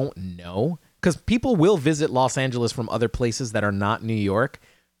don't know, because people will visit Los Angeles from other places that are not New York,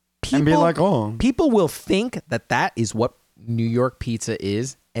 and be like, oh, people will think that that is what New York pizza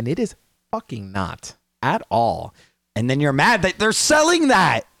is, and it is fucking not at all. and then you're mad that they're selling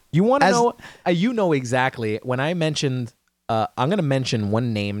that. You want to As- know? You know exactly. When I mentioned, I'm going to mention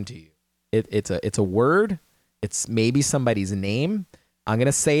one name to you. It's a word. It's maybe somebody's name. I'm going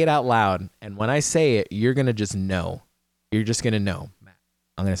to say it out loud, and when I say it, you're going to just know. You're just going to know, Matt.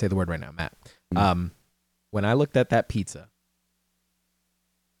 I'm going to say the word right now, Matt. When I looked at that pizza,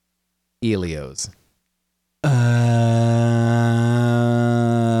 Elio's.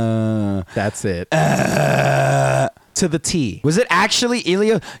 That's it. to the T. Was it actually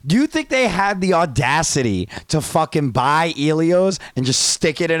Elio? Do you think they had the audacity to fucking buy Elio's and just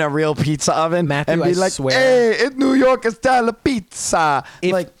stick it in a real pizza oven Matthew, and be I like, swear. "Hey, in New York, it's style pizza."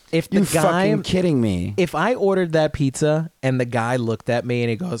 If the you guy- fucking kidding me? If I ordered that pizza and the guy looked at me and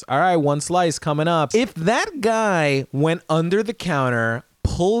he goes, "All right, one slice coming up." If that guy went under the counter,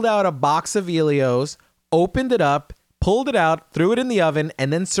 pulled out a box of Elio's, opened it up, pulled it out, threw it in the oven,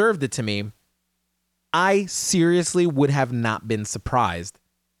 and then served it to me, I seriously would have not been surprised,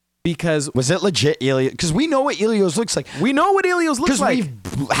 because Was it legit Elio? Because we know what Elio's looks like. we know what Elio's looks Because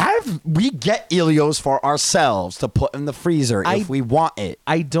like. we get Elio's for ourselves to put in the freezer if we want it.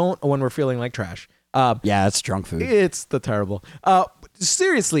 I don't when we're feeling like trash. Yeah, it's drunk food. It's the terrible.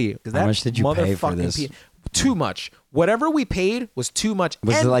 Seriously, How much did you pay for motherfucking this? too much. Whatever we paid was too much.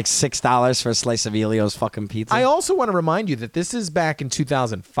 Was And it like $6 for a slice of Elio's fucking pizza? I also want to remind you that this is back in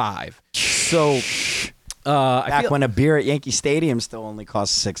 2005. So I Back feel, when a beer at Yankee Stadium still only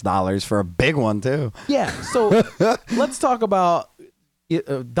cost $6 for a big one too. yeah. So let's talk about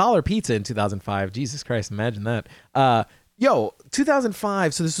dollar pizza in 2005. Jesus Christ, imagine that.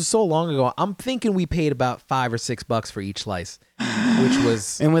 2005. So this was so long ago. I'm thinking we paid about $5 or $6 for each slice, which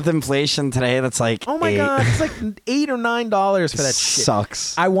was And with inflation today, that's like oh my $8. god, it's like $8 or $9 for that shit.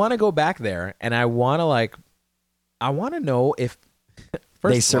 Sucks. I want to go back there, and I want to know if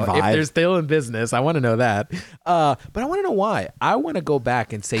first They of all, if survive. they're still in business. I want to know that, but I want to know why. I want to go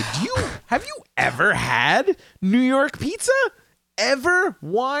back and say, have you ever had New York pizza? Ever?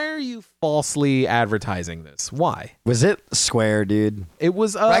 Why are you falsely advertising this? Why? Was it square, dude? It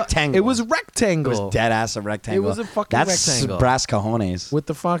was Rectangle. It was It rectangle. was dead ass a rectangle. It was a fucking That's rectangle. brass cojones. with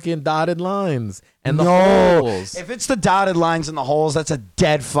the fucking dotted lines and the No. holes. If it's the dotted lines and the holes, that's a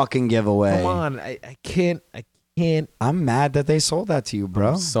dead fucking giveaway. Come on, I can't. I'm mad that they sold that to you, bro.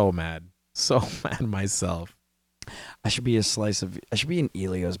 I'm so mad myself. I should be an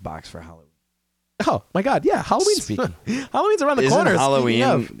Elio's box for Halloween. Oh my god, yeah, Halloween's Speaking- Halloween's around the Isn't corner. Halloween?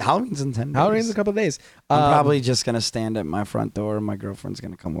 Speaking of, Halloween's in 10 days. Halloween's in a couple of days. I'm probably just gonna stand at my front door. My girlfriend's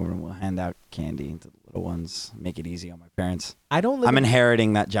gonna come over and we'll hand out candy to the little ones. Make it easy on my parents. I don't live. I'm in,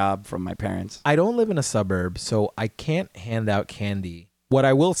 inheriting that job from my parents. I don't live in a suburb, so I can't hand out candy. What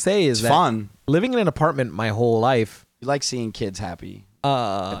I will say is It's that fun. living in an apartment my whole life, You like seeing kids happy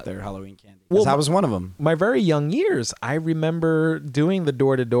at their Halloween candy. well, 'Cause I was one of them. my very young years, I remember doing the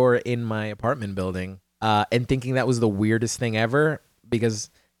door to door in my apartment building, and thinking that was the weirdest thing ever,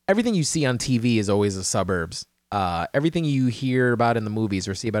 because everything you see on TV is always the suburbs. Everything you hear about in the movies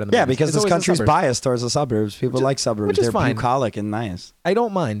or see about in the Yeah, movies, because is this always the country's suburbs. biased towards the suburbs. People like suburbs. which is They're fine. bucolic and nice. I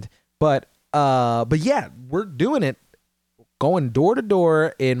don't mind, but yeah, we're doing it, going door to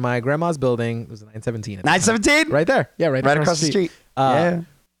door in my grandma's building. It was 917. at the time. 917? right there, yeah, right Across the street. Yeah.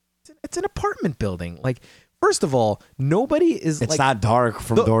 It's an apartment building. Like, first of all, nobody is. It's like, not dark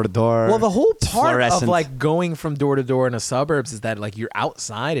from the- door to door. Well, the whole It's part of fluorescent. like going from door to door in the suburbs is that like you're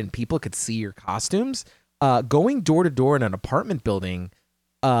outside and people could see your costumes. Going door to door in an apartment building,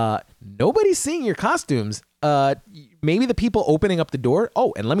 nobody's seeing your costumes. Maybe the people opening up the door.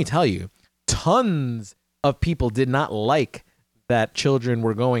 Oh, and let me tell you, tons of people did not like that children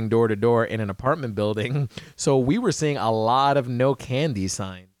were going door to door in an apartment building. So we were seeing a lot of no candy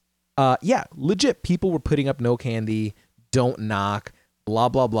signs. Yeah, legit. People were putting up no candy, don't knock, blah,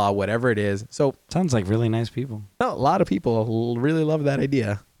 blah, blah, whatever it is. So Sounds like really nice people. a lot of people really love that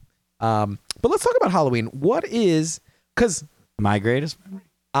idea. But let's talk about Halloween. What is, because My greatest memory?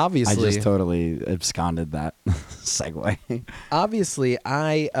 I obviously, just totally absconded that segue. obviously,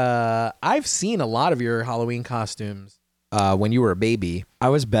 I've seen a lot of your Halloween costumes when you were a baby. I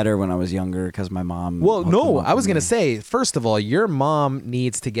was better when I was younger because my mom. Well, hooked them no, up I was for going to me. say, first of all, your mom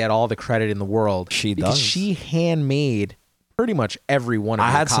needs to get all the credit in the world. She because does. she handmade pretty much every one of I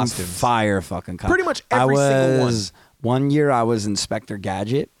your had some costumes. fire fucking costumes. Pretty much every single one. One year I was Inspector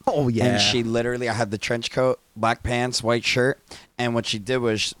Gadget. Oh, yeah. And she literally, I had the trench coat, black pants, white shirt. And what she did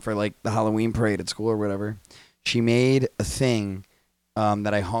was for like the Halloween parade at school or whatever, she made a thing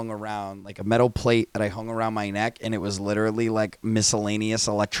that I hung around, like a metal plate that I hung around my neck. And it was literally like miscellaneous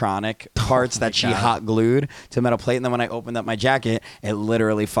electronic parts that she hot glued to a metal plate. And then when I opened up my jacket, it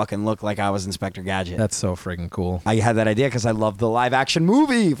literally fucking looked like I was Inspector Gadget. That's so friggin' cool. I had that idea because I loved the live action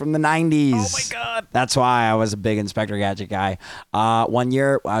movie from the 90s. Oh my God. That's why I was a big Inspector Gadget guy. One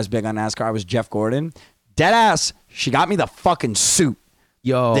year, I was big on NASCAR. I was Jeff Gordon. Deadass, she got me the fucking suit.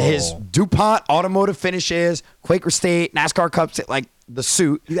 Yo. His DuPont Automotive Finishes, Quaker State, NASCAR Cup, like the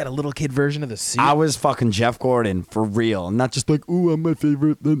suit. You got a little kid version of the suit? I was fucking Jeff Gordon for real. Not just like, ooh, I'm my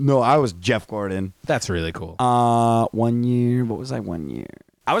favorite. No, I was Jeff Gordon. That's really cool. 1 year, what was I 1 year?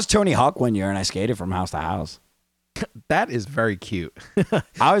 I was Tony Hawk 1 year and I skated from house to house. That is very cute.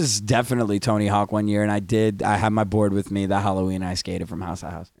 I was definitely Tony Hawk one year, and I had my board with me that Halloween. I skated from house to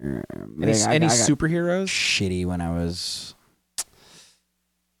house. Any I got superheroes? shitty when I was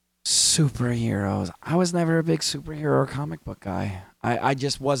superheroes. I was never a big superhero or comic book guy. I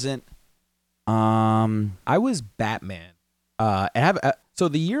just wasn't. I was Batman. So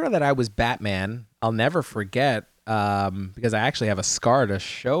the year that I was Batman, I'll never forget because I actually have a scar to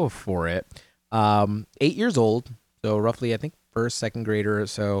show for it. 8 years old, so roughly I think first, second grader or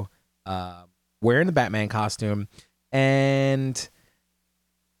so, wearing the Batman costume, and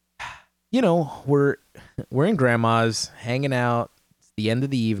we're in grandma's hanging out. It's the end of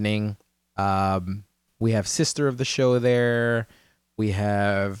the evening. We have sister of the show there. We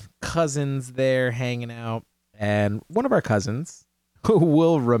have cousins there hanging out, and one of our cousins, who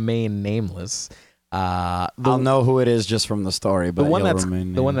will remain nameless, I'll know who it is just from the story, but the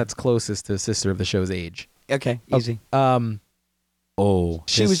one that's closest to sister of the show's age. Okay, easy.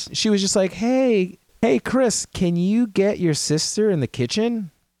 She was just like, hey Chris, can you get your sister in the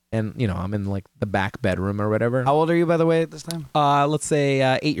kitchen? And I'm in like the back bedroom or whatever. How old are you, by the way, at this time? Let's say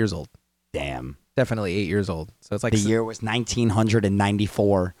 8 years old. Damn. Definitely 8 years old. So it's like the year was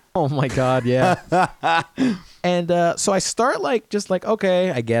 1994. Oh my God, yeah. And so I start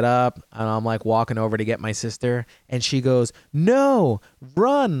okay, I get up and I'm like walking over to get my sister, and she goes, "No,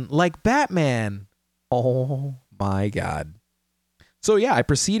 run like Batman." Oh my God. So yeah, I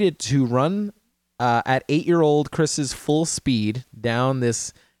proceeded to run at 8-year-old Chris's full speed down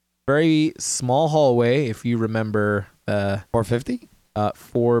this very small hallway, if you remember 450?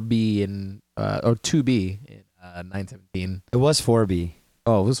 4B or 2B in 917. It was 4B.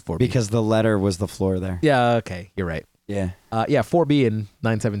 Oh, it was 4B. Because the letter was the floor there. Yeah, okay, you're right. Yeah. 4B in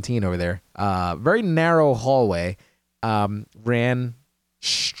 917 over there. Very narrow hallway. Ran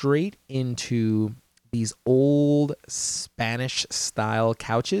straight into these old Spanish-style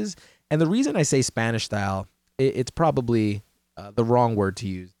couches. And the reason I say Spanish-style, it's probably the wrong word to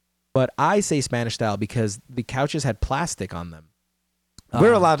use. But I say Spanish-style because the couches had plastic on them.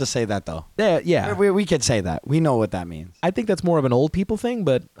 We're allowed to say that, though. Yeah. We could say that. We know what that means. I think that's more of an old people thing,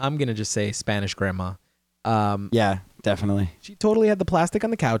 but I'm going to just say Spanish grandma. Yeah, definitely. She totally had the plastic on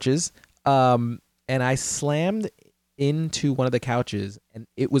the couches. And I slammed into one of the couches, and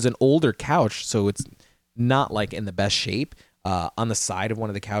it was an older couch, so it's not like in the best shape. On the side of one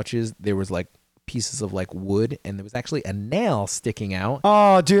of the couches, there was like pieces of like wood, and there was actually a nail sticking out.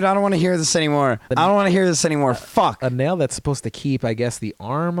 Oh, dude, I don't want to hear this anymore. Fuck. A nail that's supposed to keep, I guess, the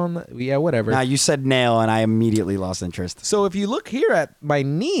arm on the... whatever. Now, you said nail, and I immediately lost interest. So if you look here at my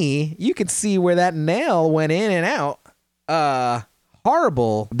knee, you can see where that nail went in and out.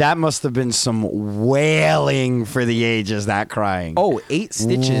 Horrible. That must have been some wailing for the ages, that crying. Oh, 8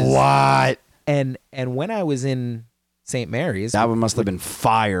 stitches. What? And when I was in St. Mary's, that must have been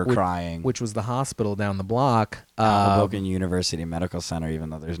fire crying. Which was the hospital down the block. Hoboken University Medical Center,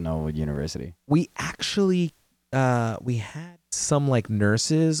 even though there's no university. We actually, we had some like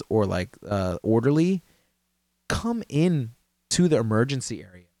nurses or like orderly come in to the emergency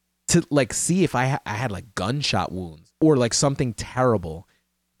area to like see if I had like gunshot wounds or like something terrible,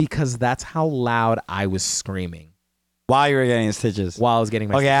 because that's how loud I was screaming. While you were getting stitches. While I was getting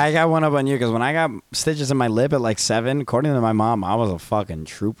my stitches. I got one up on you, because when I got stitches in my lip at like 7, according to my mom, I was a fucking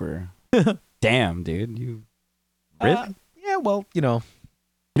trooper. Damn, dude. You really? Yeah, well, You know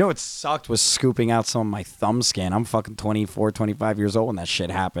what sucked was scooping out some of my thumb skin. I'm fucking 24, 25 years old when that shit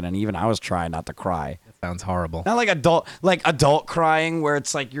happened, and even I was trying not to cry. That sounds horrible. Not like adult crying where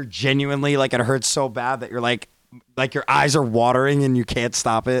it's like you're genuinely like it hurts so bad that you're like your eyes are watering and you can't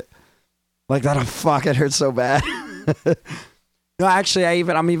stop it. Like that, fuck, it hurts so bad. No, actually,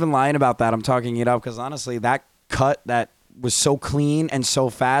 I'm even lying about that. I'm talking it up because honestly, that cut that was so clean and so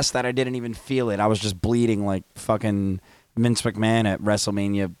fast that I didn't even feel it. I was just bleeding like fucking Vince McMahon at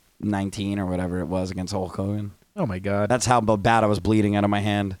WrestleMania 19 or whatever it was against Hulk Hogan. Oh my God. That's how bad I was bleeding out of my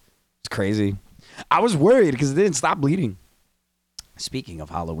hand. It's crazy. I was worried because it didn't stop bleeding. Speaking of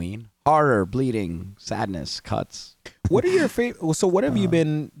Halloween, horror, bleeding, sadness, cuts. What are your favorite? So what have you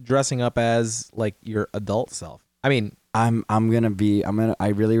been dressing up as, like your adult self? I mean, I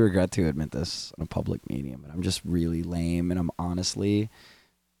really regret to admit this in a public medium, but I'm just really lame, and I'm honestly,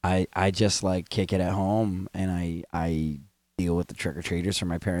 I just like kick it at home, and I deal with the trick-or-treaters for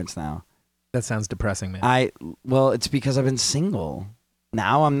my parents now. That sounds depressing, man. Well, it's because I've been single.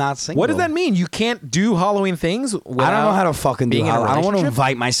 Now I'm not single. What does that mean? You can't do Halloween things? I don't know how to fucking do Halloween. I don't want to relationship?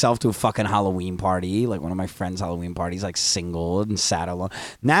 invite myself to a fucking Halloween party, like one of my friends' Halloween parties, like single and sat alone.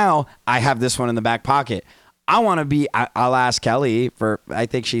 Now I have this one in the back pocket. I want to be. I'll ask Kelly for. I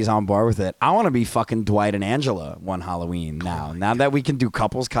think she's on board with it. I want to be fucking Dwight and Angela one Halloween now. Now that we can do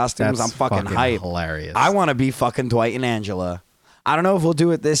couples costumes, That's I'm fucking hyped. hilarious. I want to be fucking Dwight and Angela. I don't know if we'll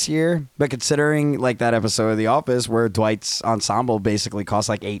do it this year, but considering like that episode of The Office where Dwight's ensemble basically costs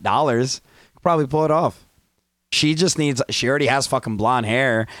like $8, could probably pull it off. She just needs. She already has fucking blonde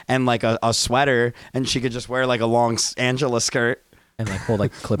hair and like a sweater, and she could just wear like a long Angela skirt. And like hold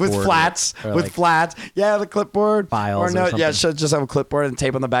like clipboard With flats, or with like flats. Yeah, the clipboard. files or no, yeah, something. she'll just have a clipboard and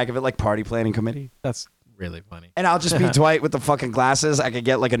tape on the back of it like party planning committee. That's really funny. And I'll just be Dwight with the fucking glasses. I could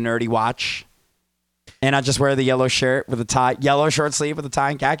get like a nerdy watch. And I'll just wear the yellow shirt with a tie, yellow short sleeve with a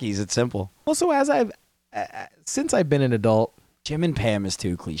tie and khakis. It's simple. Also, as I've since I've been an adult, Jim and Pam is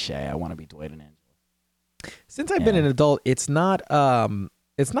too cliche. I want to be Dwight and Angela. since I've been an adult, it's not to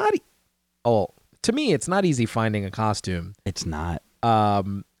me it's not easy finding a costume. It's not.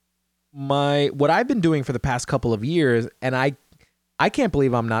 What I've been doing for the past couple of years, and I can't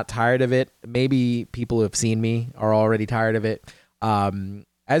believe I'm not tired of it. Maybe people who have seen me are already tired of it.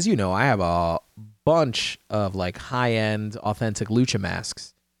 As you know, I have a bunch of like high-end authentic lucha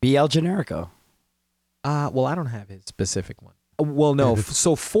masks. BL Generico. Well, I don't have his specific one. Well, no.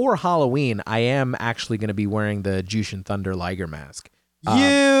 So for Halloween, I am actually going to be wearing the Jushin Thunder Liger mask.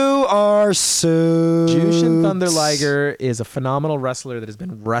 You are so. Jushin Thunder Liger is a phenomenal wrestler that has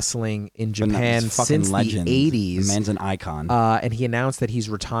been wrestling in Japan since the 80s. The man's an icon. And he announced that he's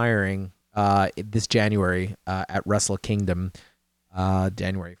retiring this January at Wrestle Kingdom,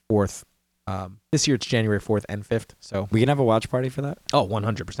 January 4th. This year it's January 4th and 5th. So We can have a watch party for that? oh, 100%.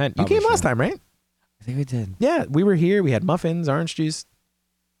 You Probably came last should. time, right? I think we did. Yeah, we were here. We had muffins, orange juice.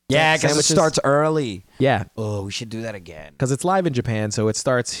 Yeah, because it Sandwiches. starts early. Yeah, Oh, we should do that again. because it's live in Japan, so it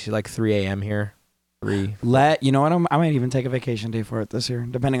starts like 3 a.m. here. 3. You know what? I might even take a vacation day for it this year,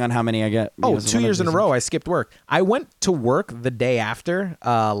 depending on how many I get. Oh, because 2 one of years in a these- row, I skipped work. I went to work the day after,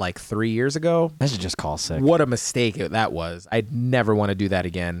 like 3 years ago. I should just call sick. What a mistake that was. I'd never want to do that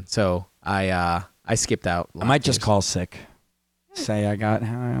again. So I skipped out. I might just call sick. Say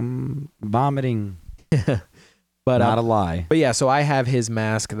I'm vomiting. But Not a lie. But yeah, so I have his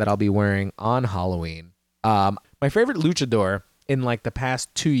mask that I'll be wearing on Halloween. My favorite luchador in like the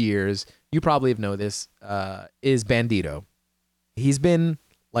past 2 years, you probably know this, is Bandito. He's been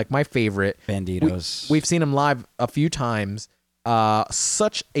like my favorite. Banditos. We've seen him live a few times.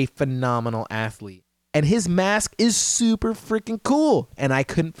 Such a phenomenal athlete. And his mask is super freaking cool. And I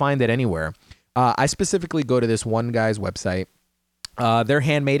couldn't find it anywhere. I specifically go to this one guy's website. They're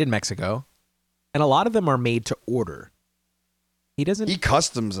handmade in Mexico. And a lot of them are made to order. He doesn't. He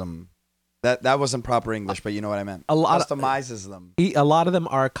customs them. That wasn't proper English, but you know what I meant. A lot customizes them. A lot of them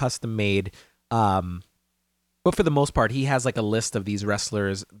are custom made. But for the most part, he has like a list of these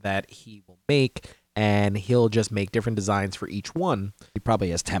wrestlers that he will make, and he'll just make different designs for each one. He probably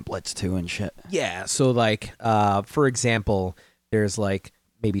has templates too and shit. Yeah. So like, for example, there's like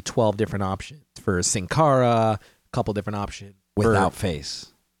maybe 12 different options for Sin Cara, a couple different options Without face.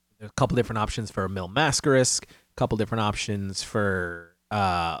 There's a couple different options for Mil Mascaris, a couple different options for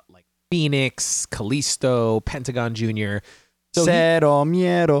like Phoenix, Kalisto, Pentagon Jr. So Cero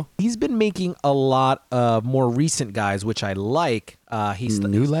miedo. he's been making a lot of more recent guys, which I like. He's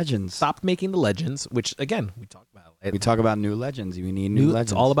New legends. stopped making the legends, which again we talked about. We talk about new legends. We need new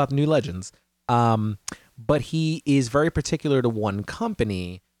legends. It's all about the new legends. But he is very particular to one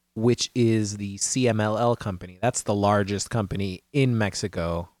company, which is the CMLL company. That's the largest company in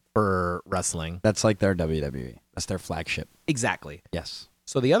Mexico for wrestling. That's like their WWE. That's their flagship. Exactly. Yes.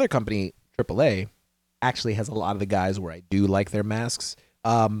 So the other company, AAA, actually has a lot of the guys where I do like their masks.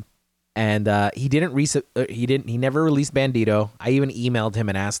 And he never released Bandito. I even emailed him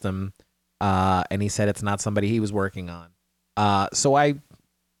and asked him, and he said it's not somebody he was working on. So I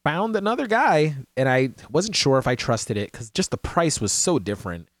found another guy, and I wasn't sure if I trusted it because just the price was so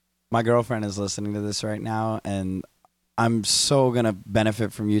different. My girlfriend is listening to this right now, and I'm so going to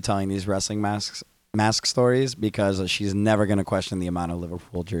benefit from you telling these wrestling mask stories because she's never going to question the amount of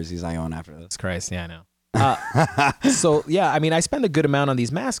Liverpool jerseys I own after this. Jesus Christ, yeah, I know. So, yeah, I mean, I spend a good amount on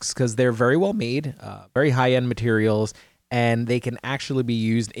these masks because they're very well made, very high-end materials, and they can actually be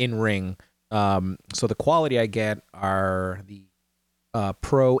used in ring. So the quality I get are the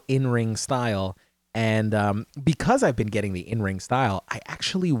pro in-ring style, and because I've been getting the in-ring style, I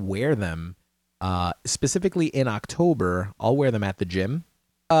actually wear them. Specifically in October, I'll wear them at the gym.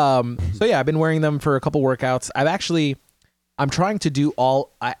 So yeah, I've been wearing them for a couple workouts. I'm trying to do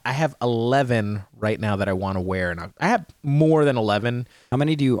I have 11 right now that I want to wear, and I have more than 11. How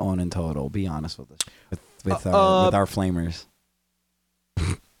many do you own in total? Be honest with us. With our flamers.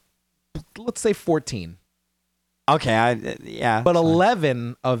 Let's say 14. Okay, yeah. But fine.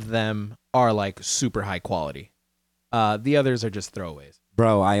 11 of them are like super high quality. The others are just throwaways.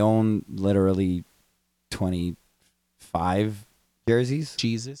 Bro, I own literally 25 jerseys,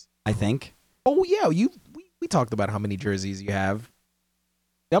 Jesus. I think. Oh yeah, we talked about how many jerseys you have.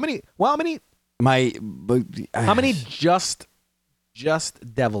 How many? Well, how many just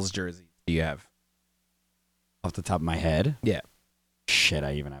Devils jerseys do you have? Off the top of my head? Yeah. Shit,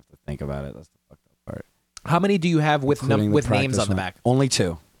 I even have to think about it. That's the fucked up part. How many do you have with Including the with names practice on the one. back? Only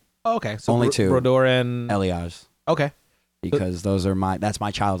 2. Oh, okay, so Only 2. Brodeur and Elias. okay. Because that's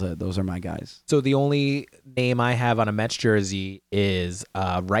my childhood. Those are my guys. So the only name I have on a Mets jersey is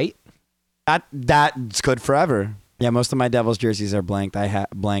Wright. That's good forever. Yeah, most of my Devils jerseys are blanked. I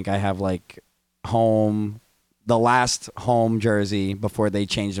have like the last home jersey before they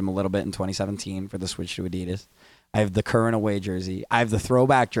changed them a little bit in 2017 for the switch to Adidas. I have the current away jersey. I have the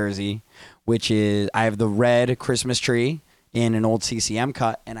throwback jersey, I have the red Christmas tree in an old CCM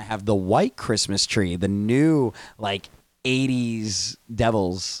cut, and I have the white Christmas tree, the new like 80s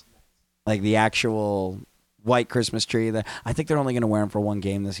Devils, like the actual white Christmas tree. I think they're only going to wear them for one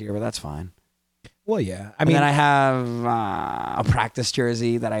game this year, but that's fine. Well, yeah. I mean, then I have a practice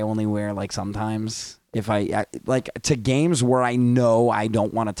jersey that I only wear like sometimes if I like to games where I know I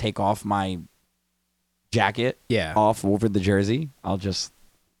don't want to take off my jacket off over the jersey. I'll just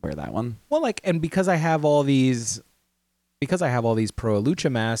wear that one. Well, like, and because I have all these Pro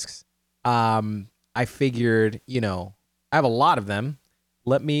Lucha masks, I figured, I have a lot of them.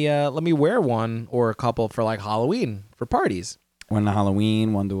 Let me wear one or a couple for like Halloween for parties. One to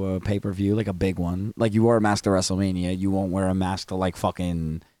Halloween, one to a pay-per-view, like a big one. Like you wore a mask to WrestleMania, you won't wear a mask to like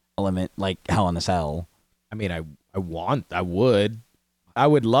fucking like Hell in a Cell. I mean, I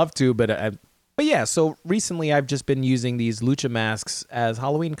would love to, but yeah. So recently, I've just been using these lucha masks as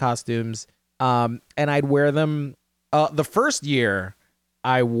Halloween costumes, and I'd wear them. The first year,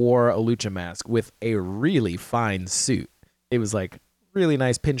 I wore a lucha mask with a really fine suit. It was like really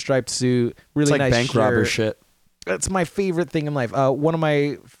nice pinstriped suit, really it's like nice bank shirt. robber shit. That's my favorite thing in life. One of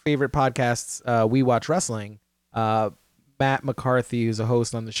my favorite podcasts, We Watch Wrestling, Matt McCarthy, who's a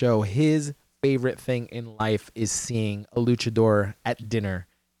host on the show, his favorite thing in life is seeing a luchador at dinner.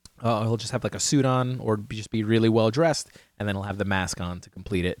 He'll just have like a suit on or just be really well dressed, and then he'll have the mask on to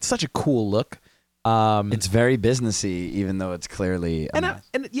complete it. It's such a cool look. It's very businessy, even though it's clearly I'm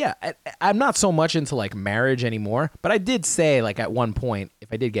not so much into like marriage anymore, but I did say like at one point, if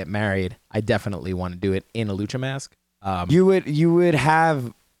I did get married, I definitely want to do it in a lucha mask. You would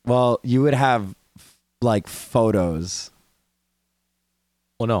have like photos.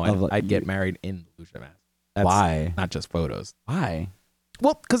 Well, no, I'd get married in the lucha mask. That's Why? Not just photos. Why?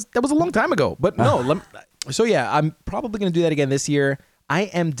 Well, because that was a long time ago. But no, so yeah, I'm probably going to do that again this year. I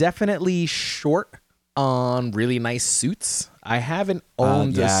am definitely short on really nice suits. I haven't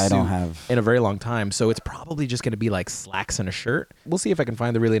owned a suit in a very long time, so it's probably just going to be like slacks and a shirt. We'll see if I can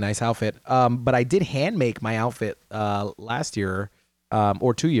find a really nice outfit. But I did hand make my outfit last year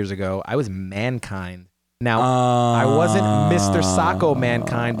or 2 years ago. I was Mankind. Now, I wasn't Mr. Sacco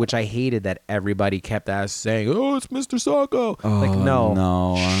Mankind, which I hated that everybody kept saying, "Oh, it's Mr. Sacco."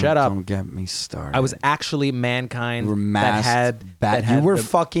 No, shut up. Don't get me started. I was actually Mankind. You were masked. I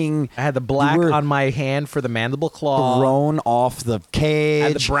had the black on my hand for the mandible claw. Thrown off the cage. I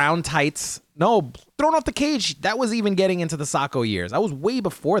had the brown tights. No, thrown off the cage. That was even getting into the Sacco years. I was way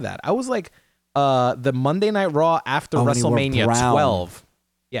before that. I was like the Monday Night Raw after WrestleMania 12.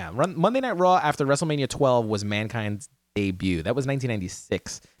 Yeah, Monday Night Raw after WrestleMania 12 was Mankind's debut. That was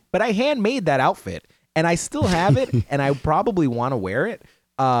 1996. But I handmade that outfit, and I still have it, and I probably want to wear it.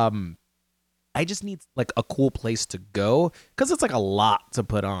 I just need like a cool place to go because it's like a lot to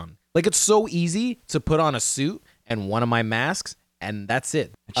put on. Like it's so easy to put on a suit and one of my masks, and that's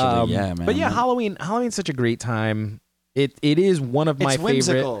it. Actually, yeah, man. But yeah, Halloween's such a great time. It is one of my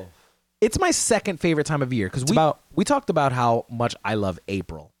favorite. It's my second favorite time of year because we talked about how much I love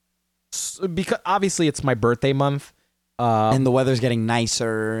April. Because obviously it's my birthday month. And the weather's getting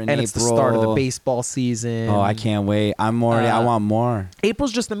nicer in April. And it's the start of the baseball season. Oh, I can't wait. I want more.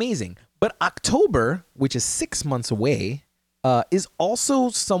 April's just amazing. But October, which is 6 months away, is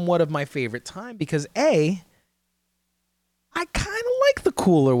also somewhat of my favorite time because I kind of like the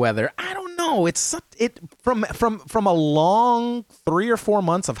cooler weather. I don't know. It's from a long 3 or 4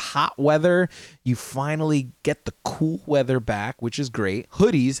 months of hot weather, you finally get the cool weather back, which is great.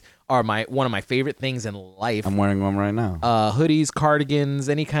 Hoodies are one of my favorite things in life. I'm wearing one right now. Hoodies, cardigans,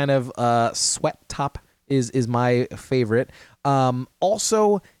 any kind of sweat top is my favorite.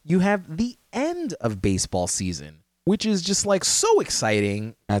 Also, you have the end of baseball season, which is just like so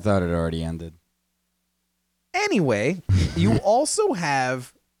exciting. I thought it already ended. Anyway, you also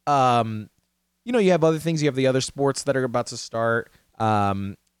have, you have other things. You have the other sports that are about to start.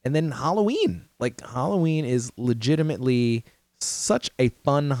 And then Halloween. Like, Halloween is legitimately such a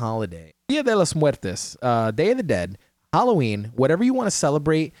fun holiday. Dia de los Muertos, Day of the Dead, Halloween, whatever you want to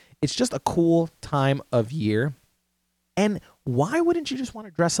celebrate. It's just a cool time of year. And why wouldn't you just want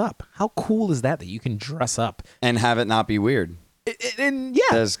to dress up? How cool is that you can dress up? And have it not be weird. And yeah.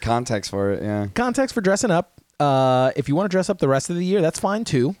 There's context for it, yeah. Context for dressing up. If you want to dress up the rest of the year, that's fine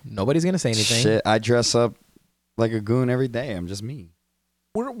too. Nobody's going to say anything. Shit, I dress up like a goon every day. I'm just me.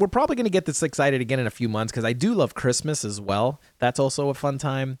 We're probably going to get this excited again in a few months because I do love Christmas as well. That's also a fun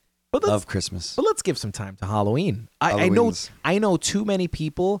time. But love Christmas. But let's give some time to Halloween. I know too many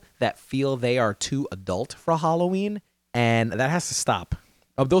people that feel they are too adult for Halloween, and that has to stop.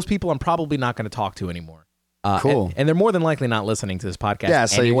 Of those people, I'm probably not going to talk to anymore. Cool. And they're more than likely not listening to this podcast. Yeah,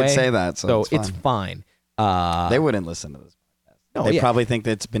 so anyway, you can say that. So it's fine. They wouldn't listen to this podcast. No, they probably think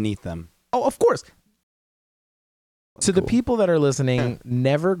that it's beneath them. Oh, of course. That's to the cool. people that are listening,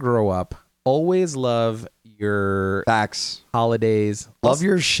 never grow up. Always love your Facts. holidays. Love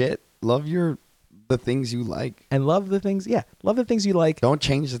your shit. Love the things you like. And love the things, love the things you like. Don't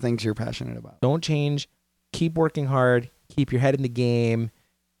change the things you're passionate about. Don't change. Keep working hard. Keep your head in the game.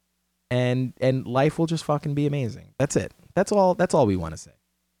 And life will just fucking be amazing. That's it. That's all we want to say.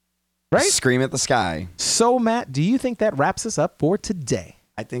 Right? Scream at the sky. So, Matt, do you think that wraps us up for today?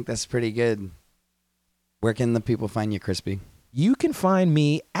 I think that's pretty good. Where can the people find you, Crispy? You can find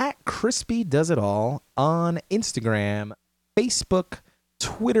me at Crispy Does It All on Instagram, Facebook,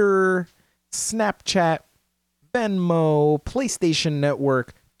 Twitter, Snapchat, Venmo, PlayStation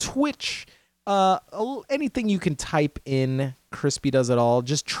Network, Twitch, anything you can type in Crispy Does It All.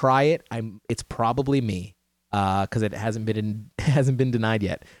 Just try it. It's probably me because it hasn't been denied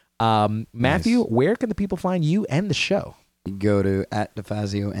yet. Matthew, Nice. Where can the people find you and the show? Go to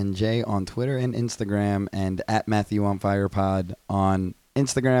 @DeFazioNJ on Twitter and Instagram, and @MatthewOnFirePod on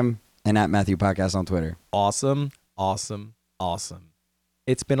Instagram, and @MatthewPodcast on Twitter. Awesome.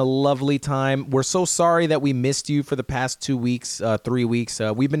 It's been a lovely time. We're so sorry that we missed you for the past 2 weeks, 3 weeks.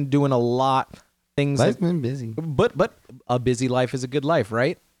 We've been doing a lot things. Life's been busy. But a busy life is a good life,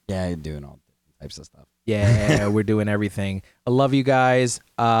 right? Yeah, you're doing all types of stuff. Yeah, we're doing everything. I love you guys.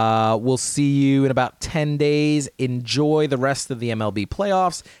 We'll see you in about 10 days. Enjoy the rest of the MLB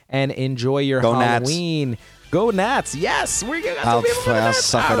playoffs and enjoy your Go Nats. Halloween. Go Nats. Yes, we're going to I'll be able to do that.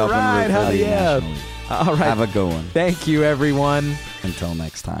 suck it All up right, and root hell for the yeah. National League. All right. Have a good one. Thank you, everyone. Until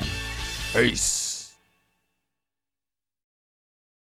next time. Peace.